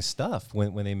embarrassing embarrassing stuff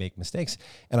when they make mistakes.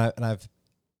 And I've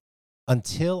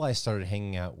until I started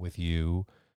hanging out with you,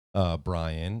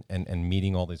 Brian, and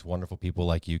meeting all these wonderful people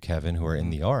like you, Kevin, who are in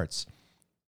the arts,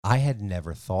 I had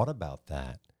never thought about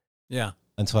that. Yeah.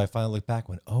 Until I finally looked back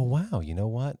and went, oh, wow, you know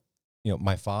what?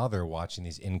 My father watching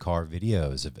these in-car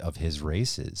videos of his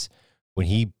races, when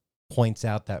he points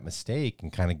out that mistake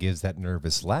and kind of gives that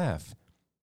nervous laugh,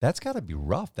 that's got to be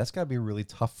rough. That's got to be really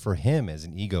tough for him as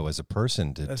an ego, as a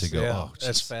person to go, oh, geez.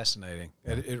 That's fascinating.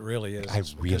 Yeah. It really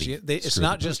is. It's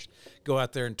not just go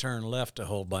out there and turn left a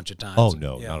whole bunch of times. Oh,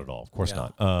 no, not at all. Of course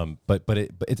not. But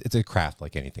it's a craft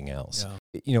like anything else.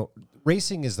 Yeah.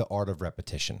 Racing is the art of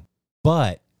repetition,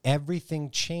 but everything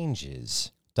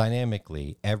changes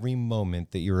dynamically every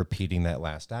moment that you're repeating that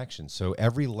last action. So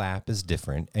every lap is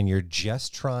different, and you're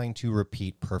just trying to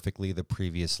repeat perfectly the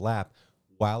previous lap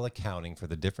while accounting for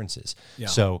the differences. Yeah.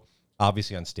 So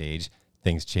obviously on stage,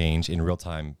 things change in real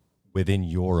time within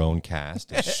your own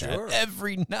cast. Sure.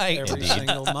 Every night. Every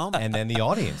single moment. And then the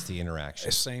audience, the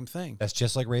interaction. Same thing. That's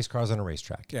just like race cars on a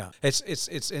racetrack. Yeah,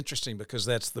 it's interesting because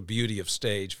that's the beauty of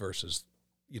stage versus,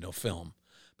 film,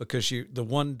 because the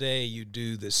one day you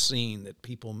do this scene that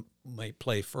people may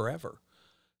play forever,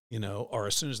 or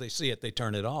as soon as they see it, they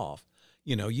turn it off.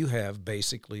 You have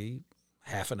basically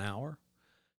half an hour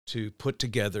to put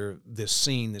together this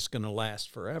scene that's going to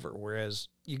last forever. Whereas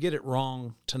you get it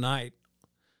wrong tonight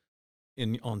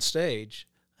on stage,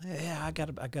 yeah, I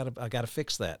gotta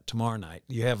fix that tomorrow night.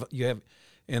 You have.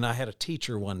 And I had a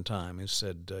teacher one time who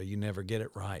said, you never get it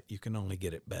right. You can only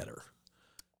get it better.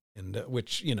 And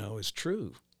which, is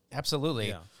true. Absolutely.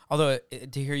 Yeah. Although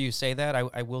to hear you say that,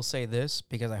 I will say this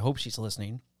because I hope she's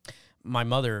listening. My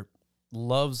mother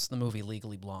loves the movie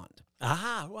Legally Blonde.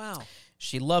 Ah, wow.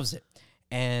 She loves it.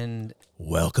 And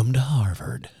Welcome to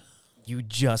Harvard. you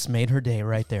just made her day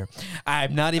right there.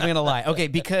 I'm not even going to lie. Okay,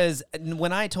 because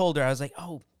when I told her, I was like,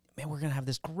 oh, man, we're going to have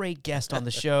this great guest on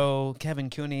the show, Kevin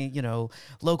Cooney,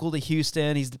 local to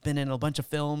Houston. He's been in a bunch of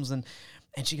films. And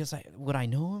she goes, would I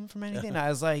know him from anything? I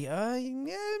was like, yeah,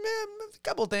 a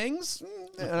couple things,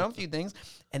 a few things.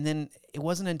 And then it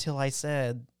wasn't until I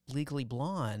said Legally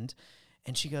Blonde,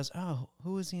 and she goes, oh,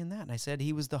 who was he in that? And I said,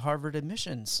 he was the Harvard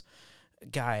admissions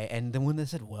guy. And then when they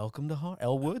said, welcome to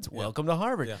Elle Woods, welcome to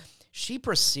Harvard, she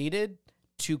proceeded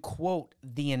to quote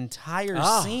the entire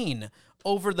scene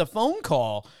over the phone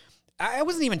call. I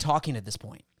wasn't even talking at this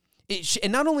point.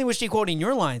 And not only was she quoting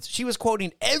your lines, she was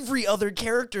quoting every other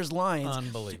character's lines.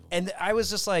 Unbelievable. And I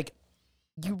was just like,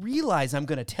 you realize I'm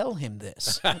going to tell him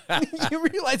this. You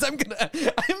realize I'm going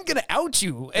to out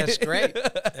you. That's great.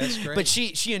 That's great. But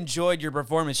she enjoyed your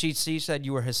performance. She said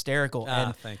you were hysterical.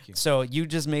 And thank you. So you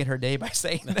just made her day by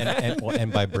saying that.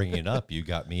 And by bringing it up, you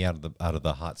got me out of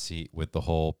the hot seat with the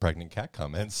whole pregnant cat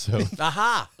comment. So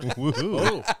Aha.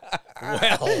 woohoo.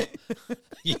 Well,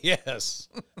 yes.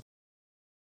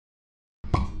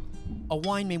 A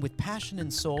wine made with passion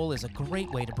and soul is a great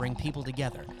way to bring people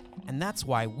together, and that's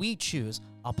why we choose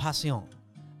El Pasión.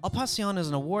 El Pasión is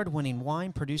an award-winning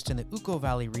wine produced in the Uco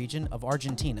Valley region of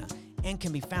Argentina and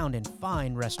can be found in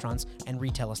fine restaurants and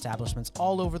retail establishments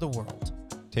all over the world.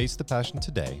 Taste the passion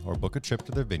today or book a trip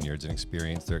to their vineyards and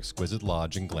experience their exquisite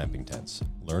lodge and glamping tents.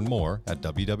 Learn more at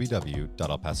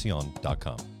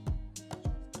www.elpasion.com.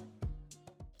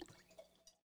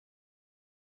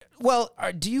 Well,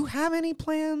 do you have any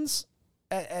plans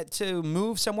to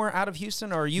move somewhere out of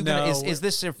Houston, or are you gonna? Is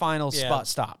this your final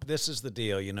stop? This is the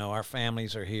deal. Our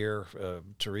families are here.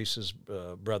 Teresa's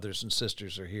brothers and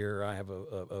sisters are here. I have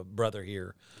a brother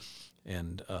here,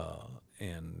 and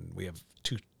we have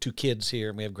two kids here,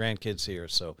 and we have grandkids here.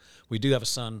 So we do have a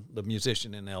son, the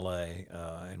musician in L.A.,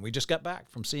 and we just got back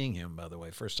from seeing him, by the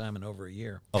way, first time in over a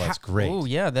year. Oh, that's great. Oh,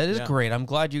 yeah, that is great. I'm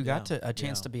glad you got a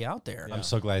chance to be out there. I'm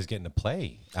so glad he's getting to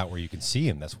play out where you can see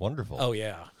him. That's wonderful. Oh,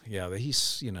 yeah. He's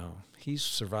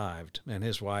survived, and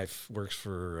his wife works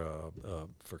for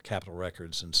Capitol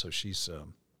Records, and so she's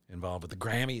involved with the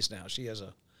Grammys now. She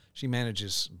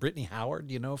manages Brittany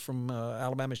Howard, from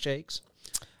Alabama Shakes.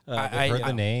 I've heard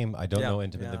the name. I don't know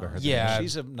intimately, but heard the name.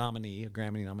 She's a nominee, a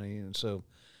Grammy nominee, and so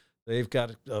they've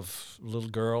got a little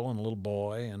girl and a little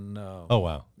boy, and oh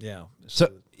wow, yeah. So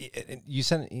you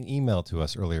sent an email to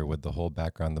us earlier with the whole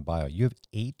background, the bio. You have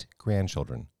 8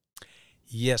 grandchildren.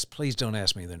 Yes, please don't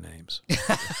ask me their names.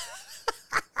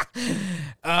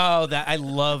 Oh, I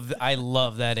love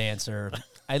that answer.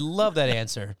 I love that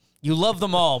answer. You love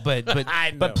them all, but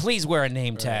please wear a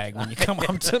name tag when you come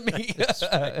up to me.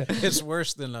 It's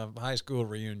worse than a high school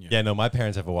reunion. Yeah, no, my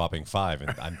parents have a whopping 5,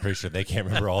 and I'm pretty sure they can't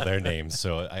remember all their names,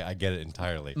 so I get it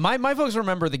entirely. My folks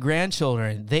remember the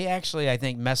grandchildren. They actually, I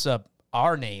think, mess up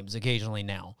our names occasionally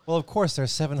now. Well, of course,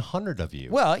 there's 700 of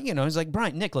you. Well, it's like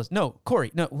Brian, Nicholas, no,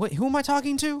 Corey, no, who am I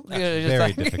talking to?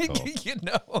 Very difficult.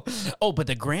 Oh, but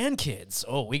the grandkids,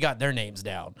 we got their names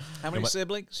down. How many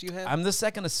siblings you have? I'm the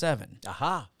second of 7.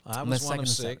 Aha. I I'm was the one of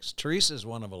second of 6. Teresa's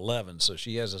one of 11, so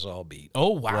she has us all beat. Oh,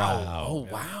 wow. Wow. Oh,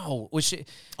 wow. Was she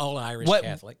All Irish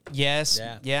Catholic. Yes.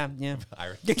 Yeah.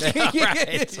 Irish.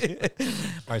 Right. All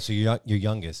right, so your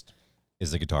youngest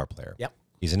is the guitar player. Yep.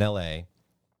 He's in L.A.,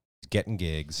 he's getting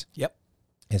gigs. Yep.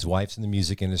 His wife's in the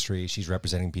music industry. She's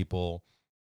representing people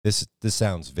This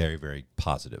sounds very, very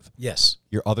positive. Yes.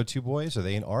 Your other two boys, are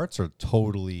they in arts or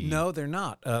totally? No, they're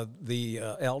not. The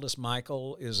eldest,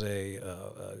 Michael, is a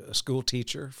school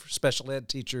teacher, special ed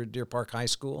teacher at Deer Park High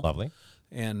School. Lovely.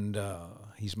 And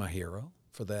he's my hero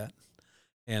for that.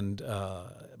 And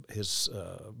his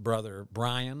brother,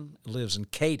 Brian, lives in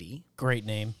Katy. Great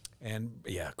name. And,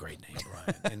 yeah, great name,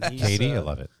 Brian. And he's, Katie, I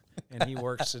love it. And he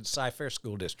works at Cy-Fair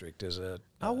School District as a...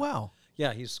 Oh, wow.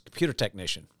 Yeah, he's a computer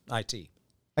technician, IT.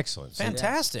 Excellent. So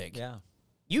Fantastic. Yeah.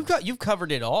 You've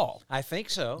covered it all. I think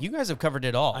so. You guys have covered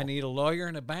it all. I need a lawyer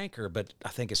and a banker, but I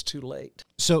think it's too late.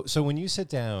 So when you sit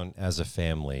down as a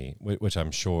family, which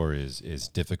I'm sure is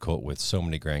difficult with so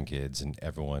many grandkids and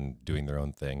everyone doing their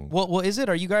own thing. Well, is it?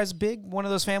 Are you guys big? One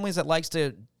of those families that likes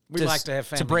to like to have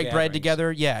family break bread gatherings.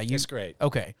 together? Yeah, It's great.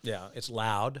 Okay. Yeah, it's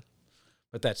loud,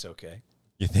 but that's okay.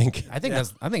 You think? I think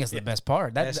that's the best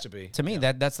part. That Has to be. To me,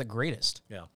 that's the greatest.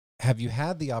 Yeah. Have you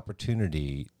had the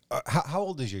opportunity? How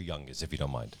old is your youngest, if you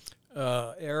don't mind?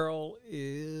 Errol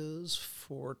is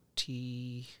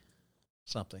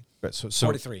 40-something. Right, so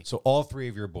 43. So all three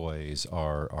of your boys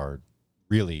are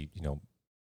really,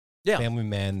 Yeah. family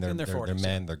men. They're In their 40s,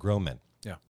 men. They're grown men.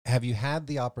 Yeah. Have you had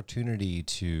the opportunity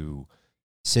to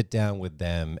sit down with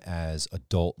them as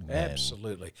adult men?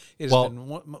 Absolutely. It has Well- been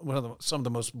one of some of the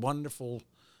most wonderful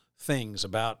things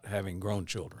about having grown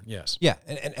children. Yes. Yeah,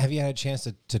 and have you had a chance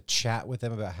to chat with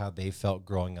them about how they felt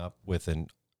growing up with a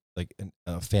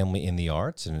family in the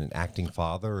arts and an acting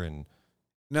father? And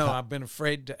No, I've been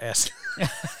afraid to ask.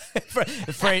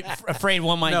 afraid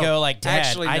one might No, go like, Dad,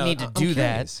 actually, I no, need to I'm do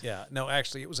that. curious. Yeah. No,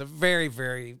 actually, it was a very,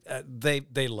 very.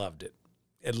 They loved it.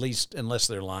 At least, unless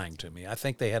they're lying to me, I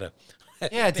think they had a.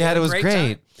 Yeah, they Dad, had it a was great great.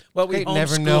 time. Well, we Great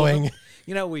never homeschooled knowing. them.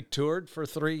 We toured for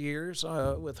 3 years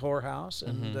with Whorehouse,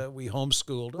 and we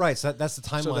homeschooled them. Right, so that's the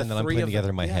timeline So the that I'm three putting of together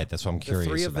them- in my yeah, head. That's what I'm curious The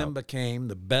three of about. them became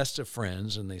the best of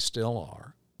friends, and they still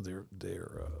are. They're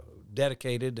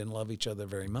dedicated and love each other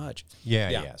very much.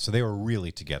 Yeah. So they were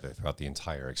really together throughout the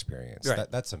entire experience. Right.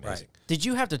 That's amazing. Did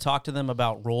you have to talk to them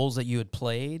about roles that you had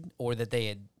played or that they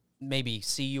had maybe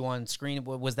see you on screen?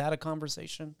 Was that a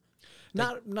conversation?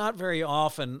 Not very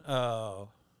often.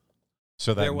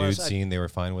 So that There nude was- scene, they were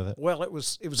fine with it? Well, it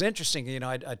was interesting.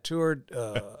 I toured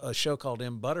a show called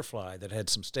M Butterfly that had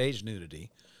some stage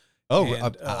nudity. Oh,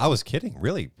 And, I was kidding.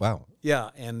 Really? Wow. Yeah,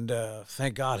 and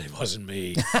thank God it wasn't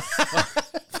me.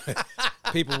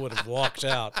 People would have walked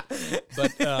out.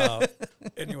 But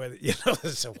anyway,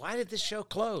 so why did this show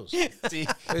close? See,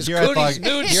 It was here I Cootie's thought,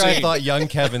 nude here I scene. thought young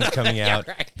Kevin's coming out,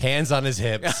 hands on his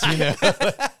hips.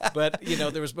 But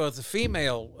there was both a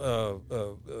female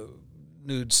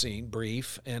nude scene,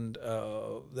 brief, and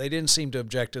they didn't seem to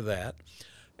object to that.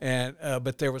 And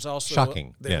but there was also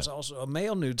Shocking, There yeah. was also a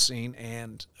male nude scene,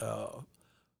 and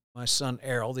my son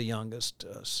Errol, the youngest,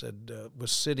 said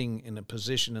was sitting in a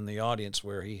position in the audience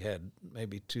where he had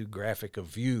maybe too graphic a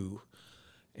view,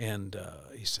 and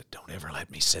he said, "Don't ever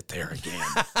let me sit there again."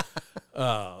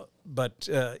 But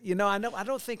I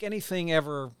don't think anything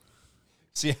ever.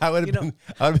 See, I would have been,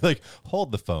 I would be like,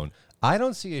 hold the phone. I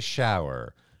don't see a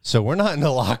shower, so we're not in the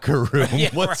locker room.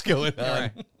 What's going on?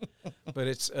 Right. But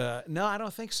it's no, I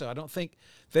don't think so. I don't think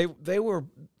they were.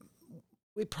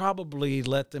 We probably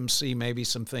let them see maybe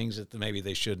some things that maybe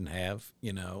they shouldn't have,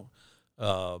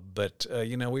 But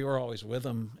we were always with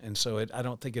them, and so I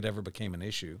don't think it ever became an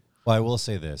issue. Well, I will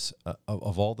say this.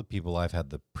 Of all the people I've had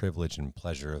the privilege and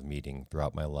pleasure of meeting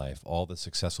throughout my life, all the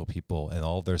successful people and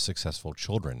all their successful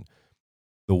children,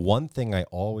 the one thing I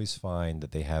always find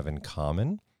that they have in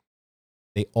common,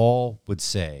 they all would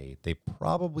say they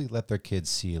probably let their kids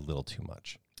see a little too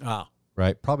much.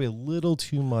 Right? Probably a little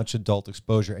too much adult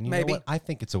exposure. And you Maybe. know what? I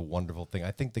think it's a wonderful thing.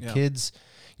 I think the kids,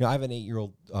 I have an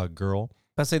 8-year-old girl.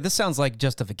 I say this sounds like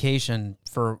justification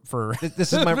for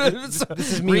This is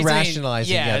this is me reasoning.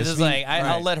 rationalizing. Yeah, this this is me like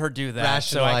I'll let her do that,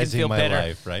 so I can rationalizing feel my better.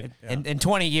 life, right? In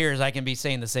 20 years, I can be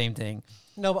saying the same thing.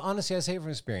 No, but honestly, I say it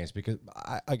from experience because,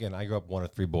 I grew up one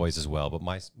of 3 boys as well, but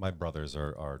my brothers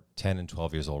are 10 and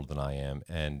 12 years older than I am,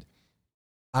 and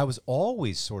I was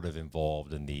always sort of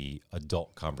involved in the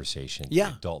adult conversation, the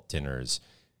adult dinners.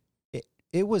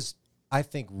 It was, I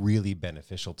think, really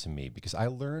beneficial to me because I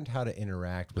learned how to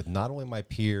interact with not only my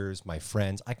peers, my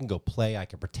friends. I can go play, I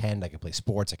can pretend, I can play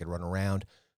sports, I can run around.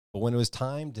 But when it was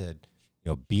time to,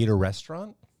 be at a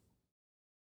restaurant,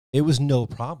 it was no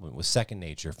problem. It was second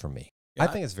nature for me. Yeah, I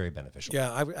think it's very beneficial.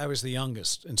 Yeah, I was the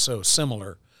youngest, and so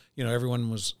similar. Everyone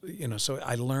was. So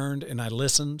I learned and I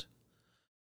listened,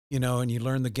 and you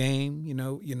learn the game,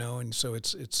 and so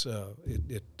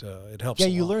it helps. Yeah, a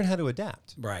you lot. learn how to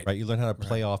adapt. Right. You learn how to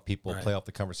play off people, Right. play off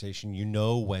the conversation. You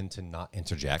know when to not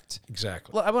interject.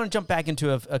 Exactly. Well, I want to jump back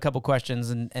into a couple questions,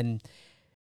 and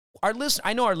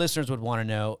I know our listeners would want to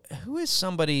know, who is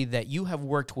somebody that you have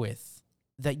worked with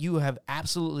that you have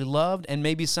absolutely loved, and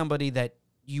maybe somebody that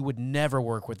you would never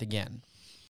work with again?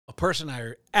 A person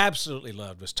I absolutely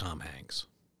loved was Tom Hanks.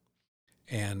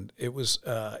 And it was,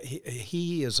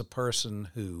 he is a person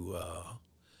who,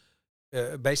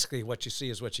 basically what you see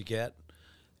is what you get.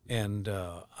 And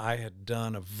I had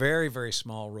done a very, very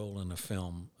small role in a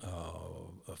film,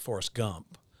 Forrest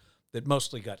Gump, that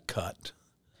mostly got cut.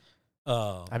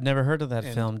 I've never heard of that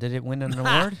film. Did it win an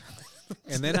award?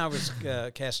 And then I was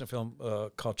cast in a film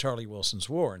called Charlie Wilson's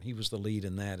War, and he was the lead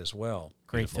in that as well.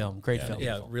 Great film. Great film.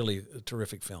 Yeah, really a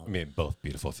terrific film. I mean, both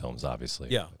beautiful films, obviously.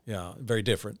 Yeah, very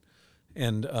different.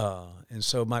 And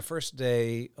so my first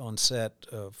day on set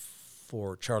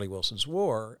for Charlie Wilson's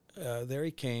War, there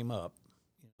he came up,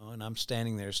 and I'm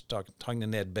standing there talking to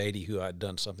Ned Beatty, who I'd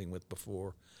done something with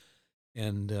before,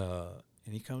 and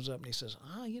he comes up and he says,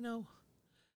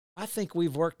 I think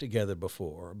we've worked together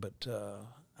before, but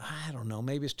I don't know,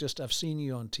 maybe it's just I've seen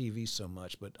you on TV so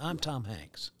much, but I'm Tom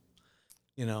Hanks,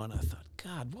 and I thought,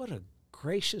 God, what a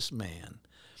gracious man,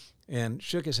 and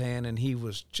shook his hand, and he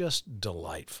was just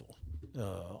delightful.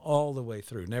 All the way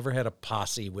through. Never had a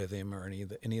posse with him or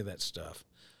any of that stuff.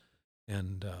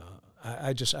 And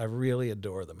I really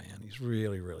adore the man. He's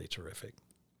really, really terrific.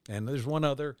 And there's one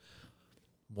other,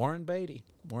 Warren Beatty.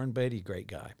 Warren Beatty, great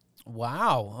guy.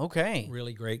 Wow. Okay.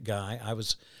 Really great guy.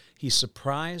 He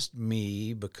surprised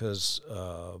me because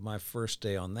my first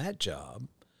day on that job,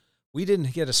 we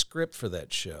didn't get a script for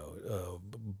that show.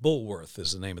 Bulworth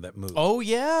is the name of that movie. Oh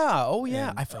yeah.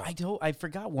 And, I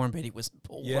forgot Warren Beatty was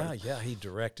Bulworth. Yeah. He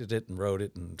directed it and wrote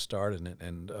it and starred in it.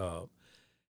 And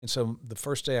so the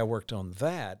first day I worked on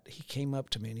that, he came up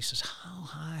to me and he says, "Oh,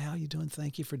 hi, how you doing?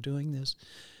 Thank you for doing this."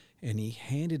 And he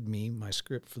handed me my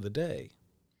script for the day.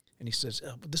 And he says,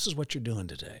 "This is what you're doing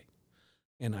today."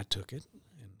 And I took it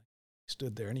and he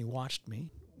stood there and he watched me,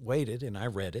 waited, and I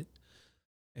read it.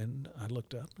 And I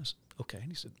looked up and I said, "Okay." And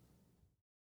he said,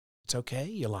 "It's okay?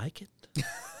 You like it?"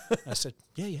 I said,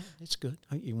 yeah, it's good.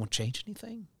 You want to change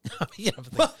anything?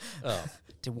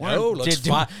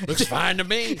 Looks fine to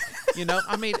me.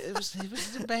 It was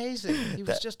amazing. He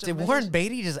was just Did amazing. Warren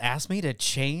Beatty just ask me to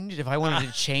change if I wanted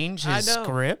to change his I know.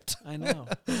 script? I know.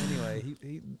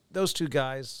 Anyway, those two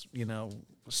guys,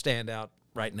 stand out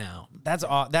right now. That's So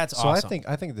awesome.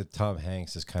 I think that Tom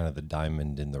Hanks is kind of the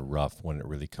diamond in the rough when it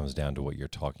really comes down to what you're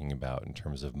talking about in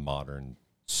terms of modern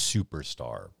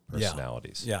superstar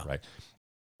personalities. Yeah. Right.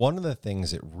 One of the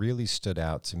things that really stood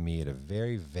out to me at a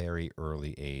very, very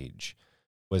early age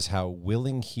was how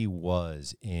willing he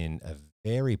was in a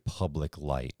very public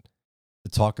light to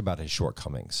talk about his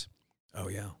shortcomings. Oh,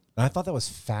 yeah. And I thought that was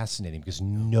fascinating because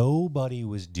nobody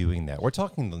was doing that. We're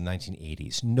talking the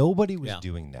 1980s. Nobody was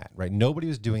doing that, right? Nobody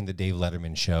was doing the Dave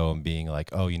Letterman show and being like,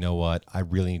 oh, you know what? I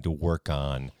really need to work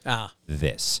on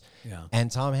this. Yeah.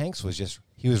 And Tom Hanks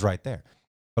he was right there.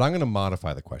 But I'm going to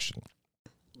modify the question.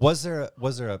 Was there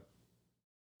a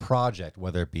project,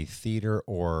 whether it be theater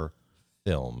or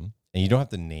film, and you don't have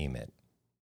to name it,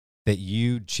 that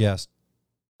you just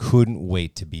couldn't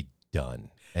wait to be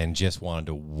done and just wanted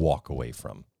to walk away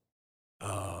from?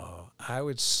 I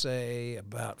would say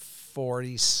about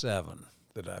 47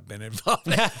 that I've been involved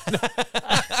in.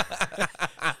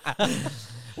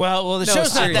 Well, the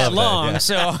show's not seriously. that Love that, long, No,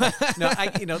 so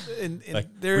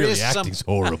there really, is some acting's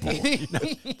horrible.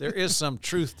 there is some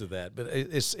truth to that, but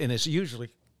it's usually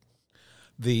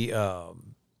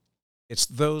it's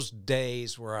those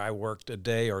days where I worked a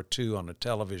day or two on a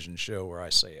television show where I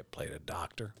played a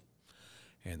doctor,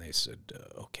 and they said,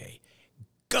 "Okay,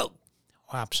 go."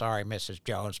 "Well, I'm sorry, Mrs.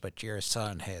 Jones, but your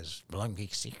son has lung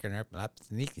seeking up, and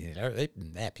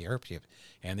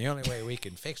the only way we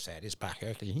can fix that is by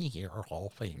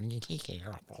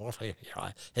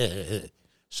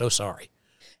so sorry."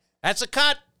 That's a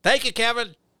cut. Thank you,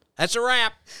 Kevin. That's a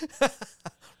wrap.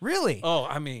 really? Oh,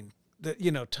 I mean, time. And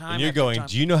you're after going, time.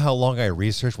 do you know how long I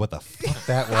researched what the fuck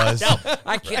that was?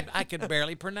 I can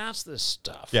barely pronounce this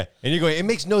stuff. Yeah. And you're going, it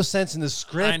makes no sense in the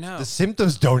script. I know. The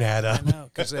symptoms don't add up. I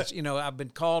know, because I've been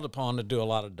called upon to do a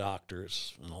lot of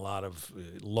doctors and a lot of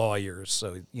lawyers,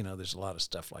 so there's a lot of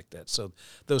stuff like that. So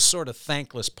those sort of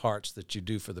thankless parts that you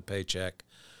do for the paycheck,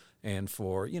 and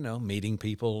for meeting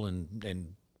people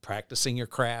and practicing your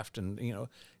craft, and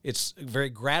it's very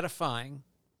gratifying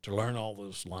to learn all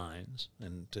those lines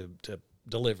and to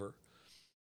deliver.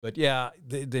 But yeah,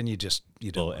 then you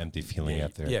little don't empty feeling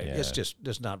out there. Yeah, it's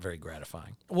just not very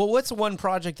gratifying. Well, what's one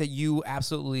project that you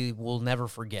absolutely will never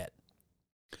forget?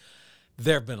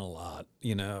 There have been a lot,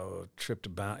 Trip to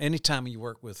Bound. Anytime you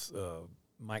work with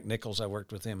Mike Nichols, I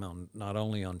worked with him on not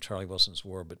only on Charlie Wilson's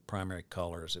War, but Primary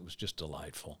Colors. It was just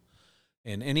delightful.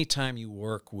 And anytime you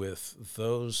work with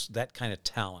that kind of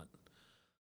talent,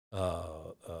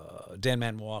 Dead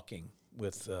Man Walking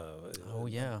with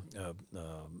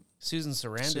Susan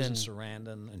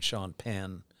Sarandon and Sean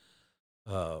Penn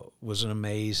was an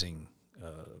amazing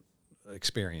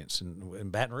experience in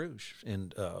Baton Rouge.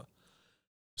 And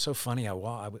so funny,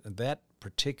 that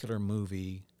particular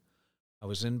movie, I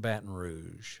was in Baton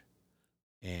Rouge,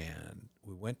 and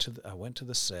I went to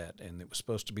the set, and it was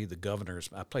supposed to be the governor's.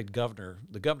 I played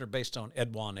the governor based on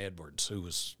Edwan Edwards, who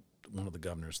was one of the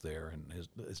governors there, and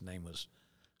his name was,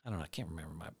 I don't know, I can't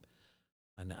remember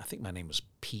I think my name was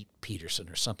Pete Peterson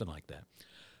or something like that.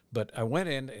 But I went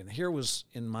in, and here was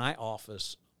in my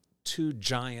office 2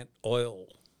 giant oil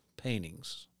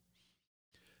paintings,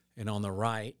 and on the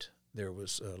right there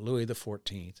was Louis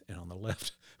XIV, and on the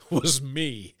left was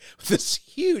me. This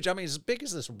huge, as big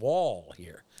as this wall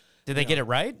here. Did they get it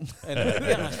right? And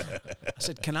I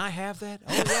said, "Can I have that?"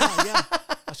 "Oh,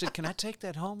 yeah." I said, "Can I take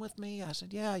that home with me?" I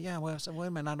said, "Yeah." Well, I said, "Wait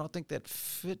a minute, I don't think that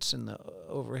fits in the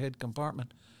overhead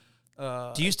compartment."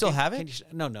 Do you still have it?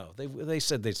 No. They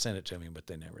said they'd send it to me, but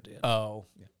they never did. Oh.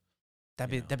 Yeah.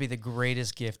 That'd be the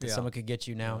greatest gift that Yeah. someone could get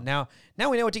you now. Yeah.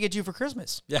 Now we know what to get you for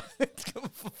Christmas. Yeah.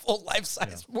 Full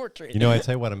life-size portrait. I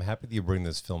tell you what, I'm happy that you bring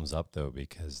those films up, though,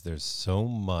 because there's so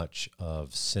much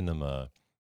of cinema,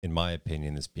 in my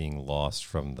opinion, that's being lost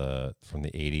from the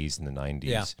 80s and the 90s.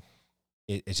 Yeah.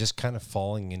 It's just kind of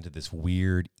falling into this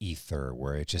weird ether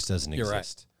where it just doesn't You're right.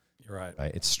 exist. You're right.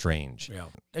 Right? It's strange. Yeah.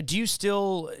 Do you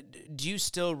still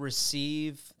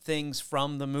receive things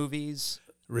from the movies?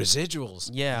 Residuals.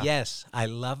 Yeah. Yes, I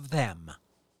love them.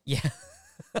 Yeah.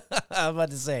 I'm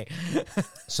about to say.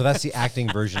 So that's the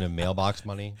acting version of mailbox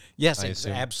money? Yes, I it's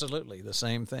assume? absolutely the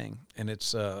same thing. And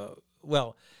it's,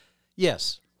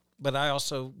 yes, but I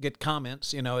also get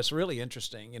comments, it's really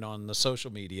interesting, on the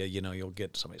social media, you'll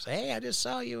get somebody say, "Hey, I just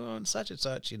saw you on such and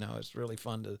such," it's really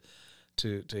fun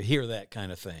to hear that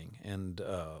kind of thing. And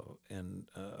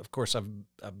of course I've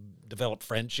developed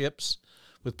friendships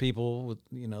with people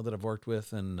that I've worked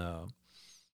with, and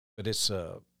but it's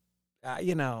I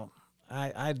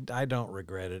don't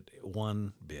regret it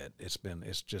one bit.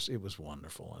 It was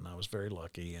wonderful, and I was very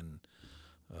lucky, and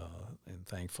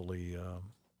thankfully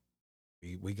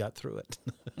we got through it.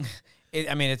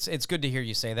 It's good to hear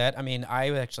you say that. I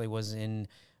actually was in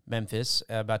Memphis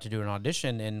about to do an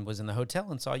audition and was in the hotel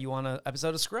and saw you on an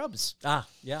episode of Scrubs.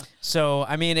 Yeah. So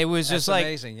it was just That's like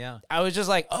amazing. Yeah. I was just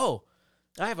like, oh.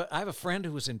 I have a friend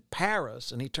who was in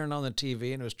Paris, and he turned on the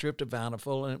TV, and it was Trip to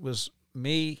Bountiful, and it was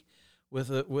me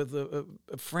with a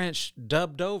French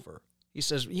dubbed over. He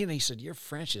says, he said, "Your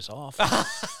French is awful."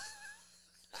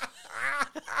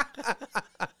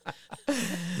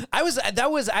 I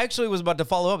actually was about to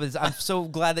follow up. I'm so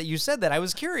glad that you said that. I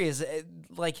was curious.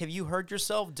 Have you heard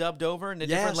yourself dubbed over in a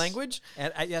different language?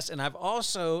 And yes, and I've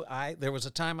also there was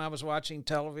a time I was watching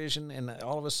television, and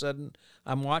all of a sudden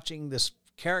I'm watching this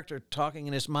character talking,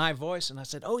 and it's my voice, and I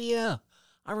said, "Oh yeah,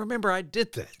 I remember I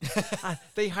did that."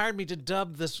 They hired me to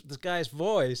dub this guy's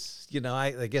voice.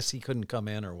 I guess he couldn't come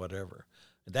in or whatever.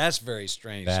 That's very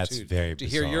strange. That's too. very to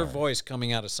hear your bizarre. voice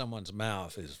coming out of someone's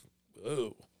mouth is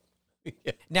ooh.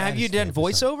 Now, have you done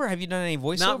voiceover? Have you done any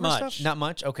voiceover Not much. stuff? Not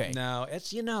much. Okay. No,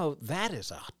 it's that is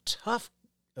a tough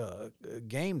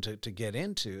game to get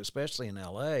into, especially in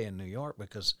L.A. and New York,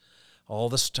 because all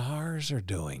the stars are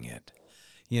doing it.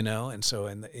 And so,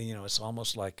 it's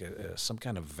almost like some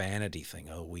kind of vanity thing.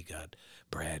 Oh, we got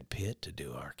Brad Pitt to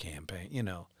do our campaign,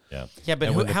 Yeah. Yeah, but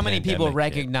And when the how many people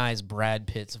pandemic hit- recognize Brad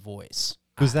Pitt's voice?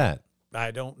 Who's that? I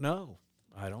don't know.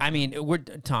 We're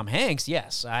Tom Hanks.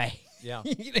 Yes, Yeah.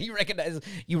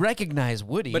 you recognize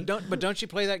Woody. But don't you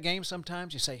play that game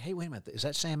sometimes? You say, "Hey, wait a minute, is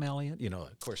that Sam Elliott?"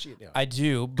 Of course you do. I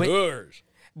do, but Yours.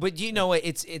 But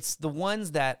it's the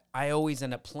ones that I always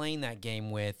end up playing that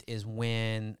game with is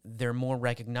when they're more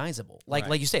recognizable.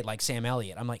 Like you say, like Sam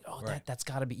Elliott. I'm like, oh, Right. that's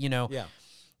got to be, Yeah.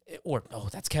 Or, oh,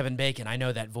 that's Kevin Bacon. I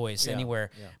know that voice Yeah, anywhere.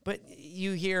 yeah. But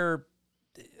you hear,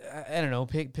 I don't know,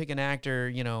 pick an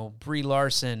actor, Brie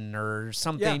Larson or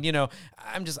something,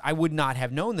 I would not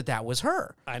have known that was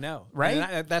her. I know. Right?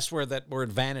 And that's where that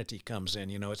word vanity comes in.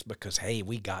 It's because, hey,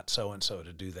 we got so-and-so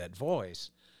to do that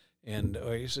voice. And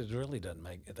it really doesn't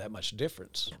make that much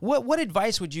difference. What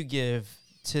advice would you give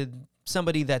to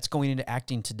somebody that's going into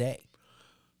acting today?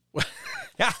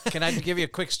 Can I give you a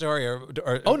quick story?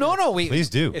 Oh, no. Please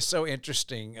do. It's so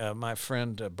interesting. My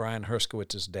friend Brian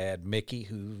Herskowitz's dad, Mickey,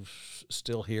 who's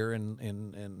still here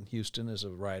in Houston as a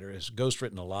writer, has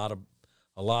ghostwritten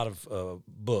a lot of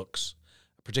books,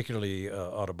 particularly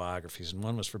autobiographies, and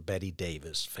one was for Betty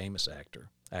Davis, famous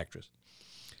actress.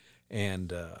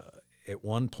 And at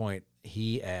one point,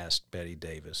 he asked Betty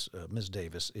Davis, Ms.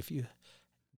 Davis, if you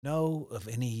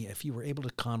were able to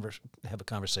have a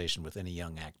conversation with any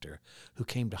young actor who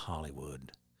came to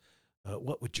Hollywood,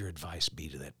 what would your advice be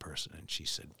to that person? And she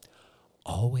said,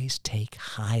 always take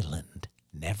Highland,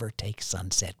 never take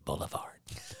Sunset Boulevard.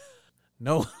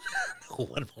 No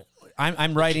one will.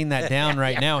 I'm writing that down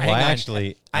right now. Hang Well, on.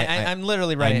 actually, I'm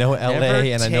literally I writing. know Never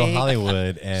LA and I know take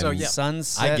Hollywood and So, yeah.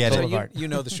 Sunset I get it. Boulevard. You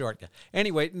know the shortcut.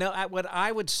 Anyway, no. What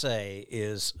I would say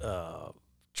is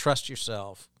trust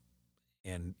yourself,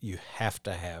 and you have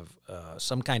to have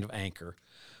some kind of anchor,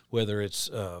 whether it's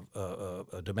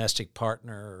a domestic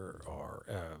partner or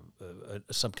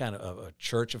some kind of a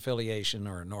church affiliation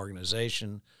or an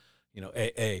organization,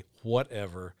 AA,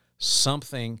 whatever,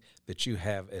 something that you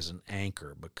have as an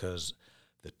anchor, because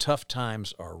the tough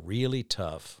times are really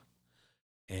tough,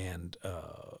 and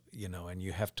and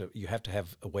you have to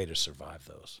have a way to survive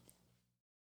those.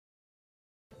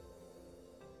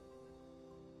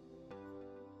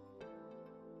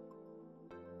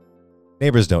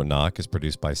 Neighbors Don't Knock is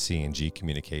produced by C&G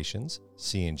Communications.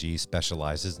 C&G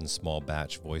specializes in small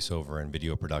batch voiceover and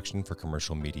video production for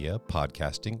commercial media,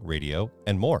 podcasting, radio,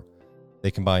 and more. They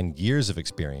combine years of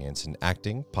experience in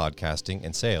acting, podcasting,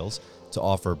 and sales to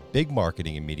offer big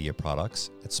marketing and media products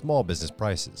at small business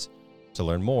prices. To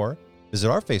learn more,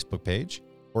 visit our Facebook page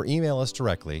or email us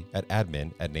directly at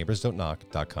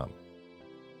admin@neighborsdon'tknock.com.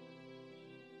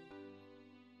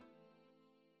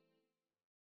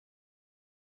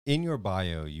 In your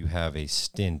bio, you have a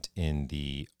stint in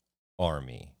the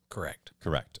Army. Correct.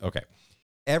 Correct. Okay.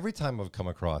 Every time I've come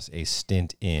across a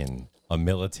stint in a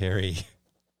military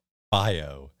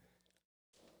bio,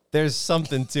 there's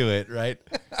something to it, right?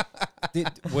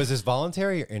 Was this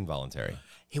voluntary or involuntary?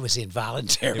 It was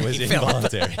involuntary. It was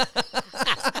involuntary.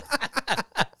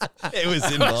 It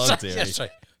was involuntary. Yes,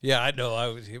 yeah, I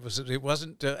know. It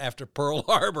wasn't after Pearl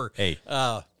Harbor. Hey,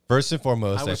 first and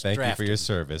foremost, I I was thank you for drafted. your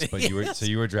service, but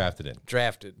you were drafted in.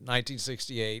 Drafted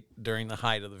 1968 during the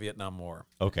height of the Vietnam War.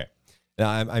 Okay. Now,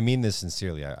 I mean this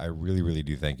sincerely. I really, really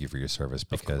do thank you for your service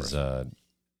because,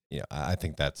 I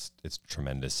think it's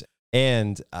tremendous.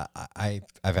 And I've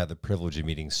had the privilege of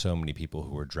meeting so many people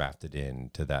who were drafted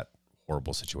into that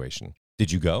horrible situation.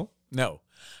 Did you go? No,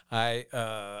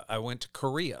 I went to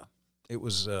Korea. It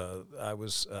was I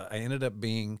ended up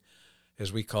being,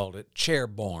 as we called it,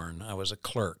 chairborne. I was a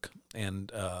clerk,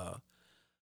 and I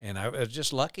was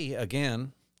just lucky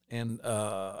again. And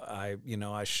I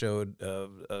showed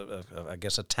I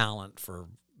guess a talent for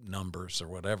numbers or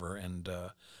whatever, and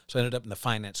so I ended up in the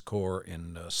finance corps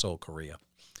in Seoul, Korea.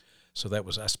 So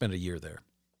I spent a year there.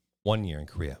 1 year in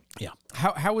Korea. Yeah.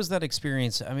 How was that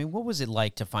experience? I mean, what was it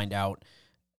like to find out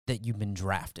that you've been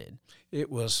drafted? It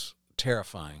was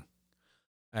terrifying,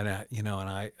 and I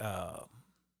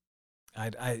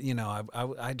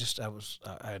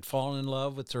had fallen in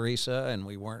love with Teresa, and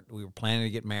we were planning to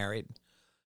get married,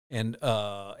 and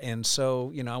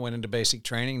so I went into basic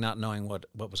training not knowing what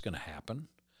was going to happen.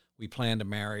 We planned to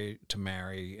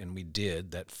marry, and we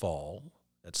did that fall,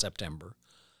 that September,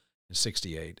 in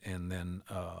 '68, and then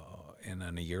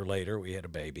a year later we had a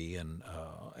baby, and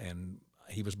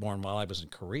he was born while I was in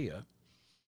Korea.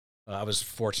 I was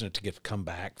fortunate to come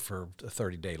back for a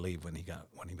 30-day leave when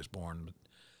he was born,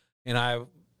 and I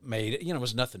made it. It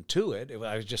was nothing to it.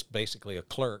 I was just basically a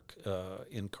clerk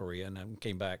in Korea, and then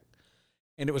came back.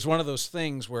 And it was one of those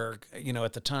things where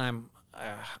at the time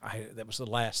that was the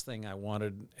last thing I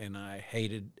wanted, and I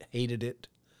hated it.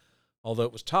 Although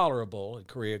it was tolerable in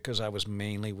Korea because I was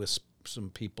mainly with some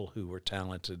people who were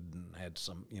talented and had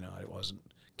some. I wasn't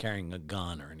carrying a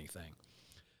gun or anything.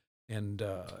 And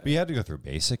But you had to go through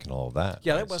basic and all of that.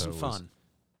 yeah, right? that wasn't So it fun.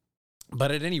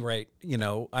 But at any rate,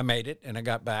 I made it, and I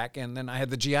got back, and then I had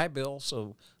the GI Bill,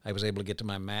 so I was able to get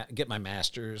to get my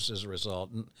master's as a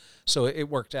result, and so it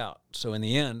worked out. So in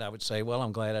the end, I would say, well,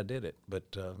 I'm glad I did it.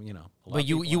 But a lot But of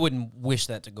you people- wouldn't wish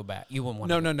that to go back. You wouldn't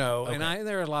want no. Okay. And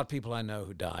there are a lot of people I know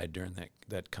who died during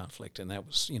that conflict, and that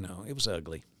was it was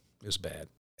ugly, it was bad.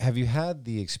 Have you had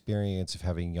the experience of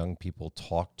having young people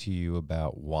talk to you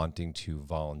about wanting to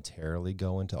voluntarily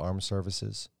go into armed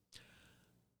services?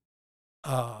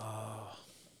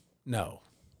 No.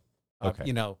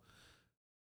 Okay. No,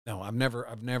 I've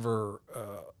never,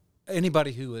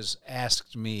 anybody who has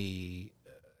asked me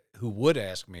who would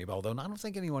ask me, although I don't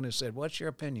think anyone has said, "What's your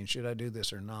opinion? Should I do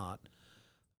this or not?"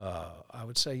 I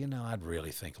would say, I'd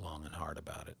really think long and hard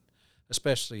about it,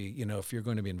 especially if you're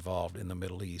going to be involved in the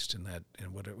Middle East and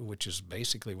which is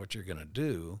basically what you're going to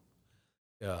do.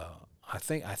 I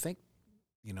think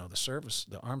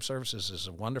the armed services is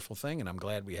a wonderful thing, and I'm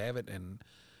glad we have it, and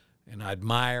I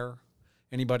admire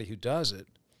anybody who does it.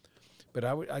 But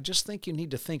I just think you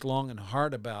need to think long and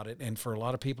hard about it, and for a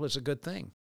lot of people, it's a good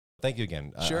thing. Thank you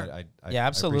again. Sure. Yeah,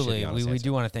 absolutely. I appreciate the honest We answer.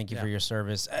 do want to thank you for your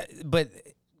service. But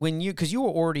because you were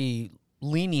already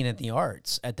leaning at the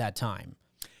arts at that time,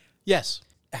 Yes.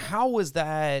 how was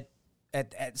that,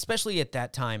 especially at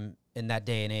that time in that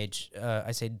day and age?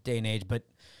 I say day and age, but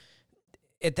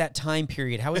at that time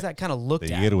period, how was that kind of looked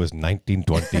The at? year was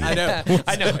 1920. I know.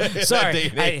 I know. Sorry, Day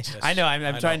and age. I know.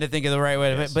 I'm trying to think of the right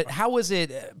way. Yes. But how was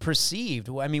it perceived?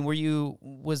 I mean,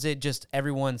 was it just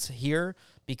everyone's here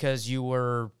because you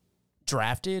were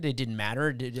drafted? It didn't matter.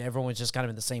 Everyone was just kind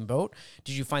of in the same boat?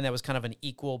 Did you find that was kind of an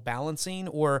equal balancing,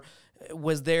 or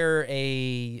was there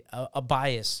a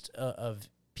bias of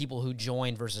people who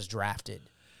joined versus drafted?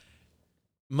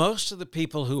 Most of the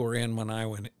people who were in when I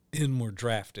went in were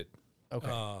drafted.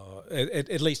 Okay.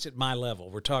 At least at my level.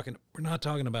 We're not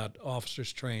talking about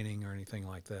officers training or anything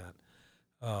like that.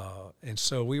 And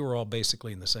so we were all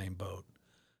basically in the same boat.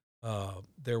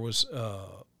 There was,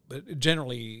 but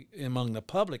generally among the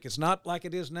public, it's not like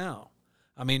it is now.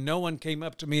 I mean, no one came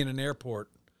up to me in an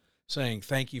airport saying,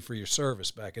 "Thank you for your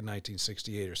service" back in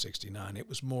 1968 or 69. It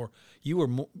was more, you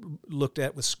were looked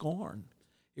at with scorn.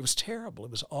 It was terrible.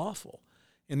 It was awful.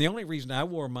 And the only reason I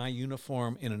wore my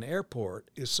uniform in an airport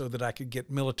is so that I could get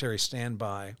military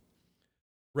standby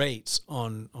rates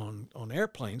on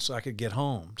airplanes, so I could get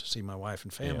home to see my wife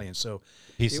and family. Yeah. And so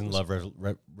Peace it and was-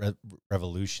 love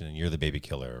revolution, and you're the baby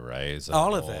killer, right? Is that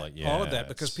all of the that, whole- all of that, it's-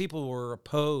 because people were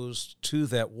opposed to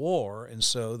that war, and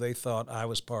so they thought I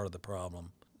was part of the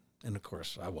problem. And of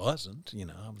course, I wasn't.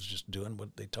 I was just doing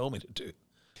what they told me to do.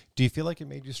 Do you feel like it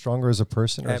made you stronger as a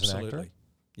person or as an Absolutely, actor?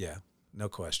 yeah, no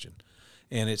question.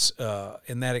 And it's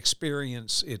in that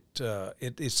experience,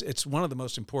 it's one of the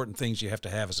most important things you have to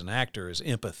have as an actor is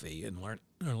empathy, and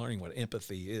learning what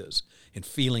empathy is, and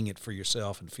feeling it for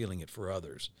yourself and feeling it for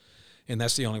others. And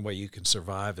that's the only way you can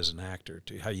survive as an actor,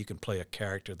 to how you can play a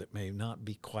character that may not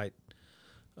be quite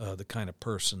the kind of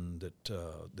person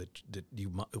that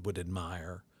you would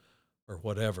admire or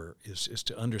whatever, is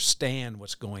to understand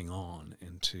what's going on,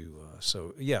 and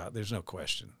so yeah, there's no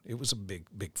question. It was a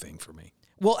big thing for me.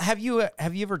 Well, have you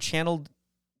ever channeled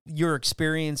your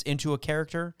experience into a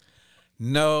character?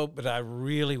 No, but I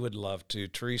really would love to.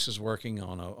 Teresa's working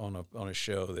on a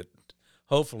show that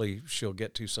hopefully she'll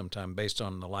get to sometime, based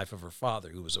on the life of her father,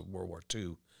 who was a World War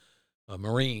II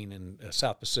Marine and a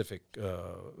South Pacific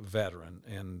veteran,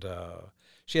 and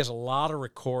she has a lot of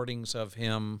recordings of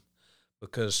him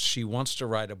because she wants to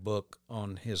write a book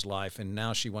on his life, and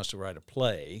now she wants to write a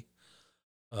play.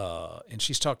 And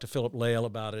she's talked to Philip Lale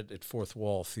about it at Fourth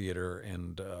Wall Theater,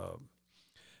 and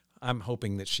I'm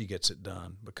hoping that she gets it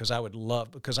done, because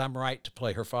because I'm right to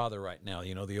play her father right now,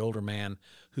 the older man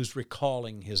who's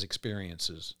recalling his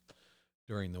experiences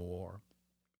during the war.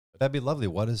 That'd be lovely.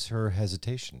 What is her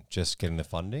hesitation? Just getting the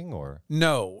funding, or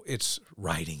No, it's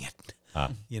writing it.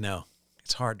 Ah.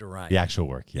 It's hard to write. the actual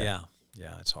work? Yeah,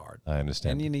 Yeah, it's hard. I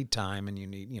understand. And you need time, and you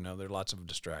need, there are lots of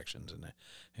distractions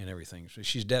and everything. So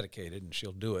she's dedicated, and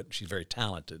she'll do it. She's very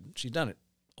talented. She's done it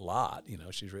a lot.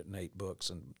 She's written 8 books,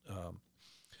 and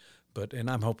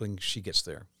I'm hoping she gets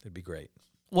there. It'd be great.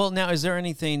 Well, now, is there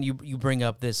anything you bring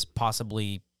up this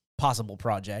possible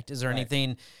project? Is there Right.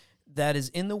 anything that is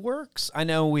in the works? I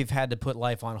know we've had to put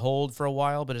life on hold for a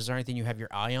while, but is there anything you have your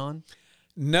eye on?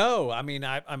 No, I mean,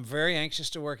 I'm very anxious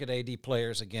to work at AD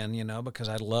Players again, because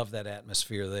I love that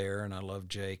atmosphere there, and I love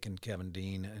Jake and Kevin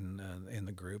Dean in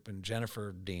the group, and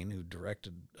Jennifer Dean, who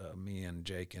directed me and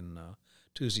Jake in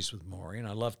Tuesdays with Maury, and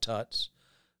I love Tuts.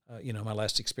 My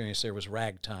last experience there was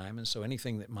Ragtime, and so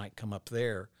anything that might come up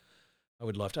there,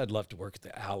 I'd love to work at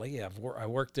the Alley. I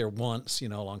worked there once, a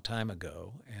long time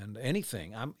ago, and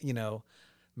anything.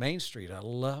 Main Street. I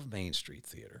love Main Street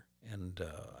Theater, and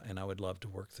I would love to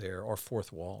work there, or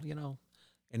Fourth Wall.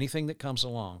 Anything that comes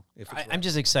along. I'm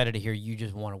just excited to hear you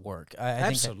just want to work. I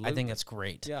Absolutely. think that's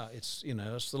great. Yeah, it's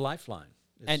it's the lifeline.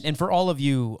 And for all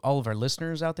of our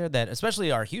listeners out there, that especially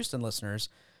our Houston listeners,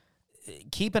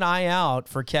 keep an eye out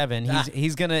for Kevin.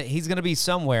 He's gonna be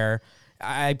somewhere.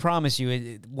 I promise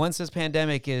you. Once this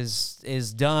pandemic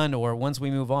is done, or once we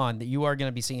move on, that you are going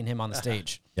to be seeing him on the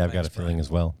stage. Yeah, I've got a Thanks, feeling Brian. as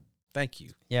well. Thank you.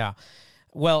 Yeah.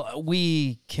 Well,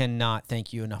 we cannot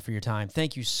thank you enough for your time.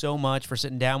 Thank you so much for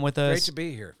sitting down with us. Great to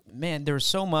be here. Man, there was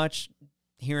so much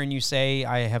hearing you say,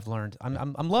 I have learned.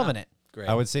 I'm loving it. Great.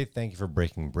 I would say thank you for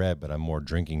breaking bread, but I'm more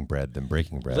drinking bread than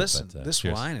breaking bread. Listen, but, this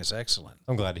cheers. wine is excellent.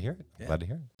 I'm glad to hear it. Glad to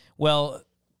hear it. Well,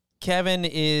 Kevin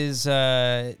is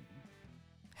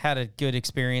had a good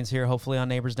experience here, hopefully, on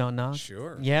Neighbors Don't Knock.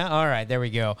 Sure. Yeah? All right, there we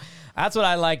go. That's what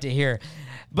I like to hear.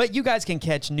 But you guys can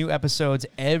catch new episodes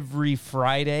every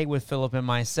Friday with Philip and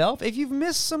myself. If you've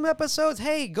missed some episodes,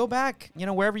 hey, go back,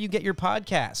 wherever you get your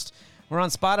podcast. We're on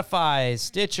Spotify,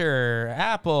 Stitcher,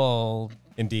 Apple.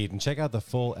 Indeed, and check out the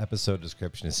full episode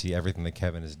description to see everything that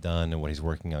Kevin has done and what he's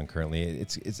working on currently.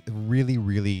 It's really,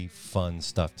 really fun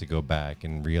stuff to go back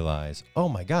and realize, oh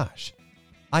my gosh,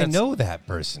 I know that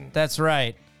person. That's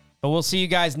right. But we'll see you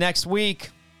guys next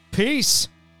week. Peace.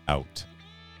 Out.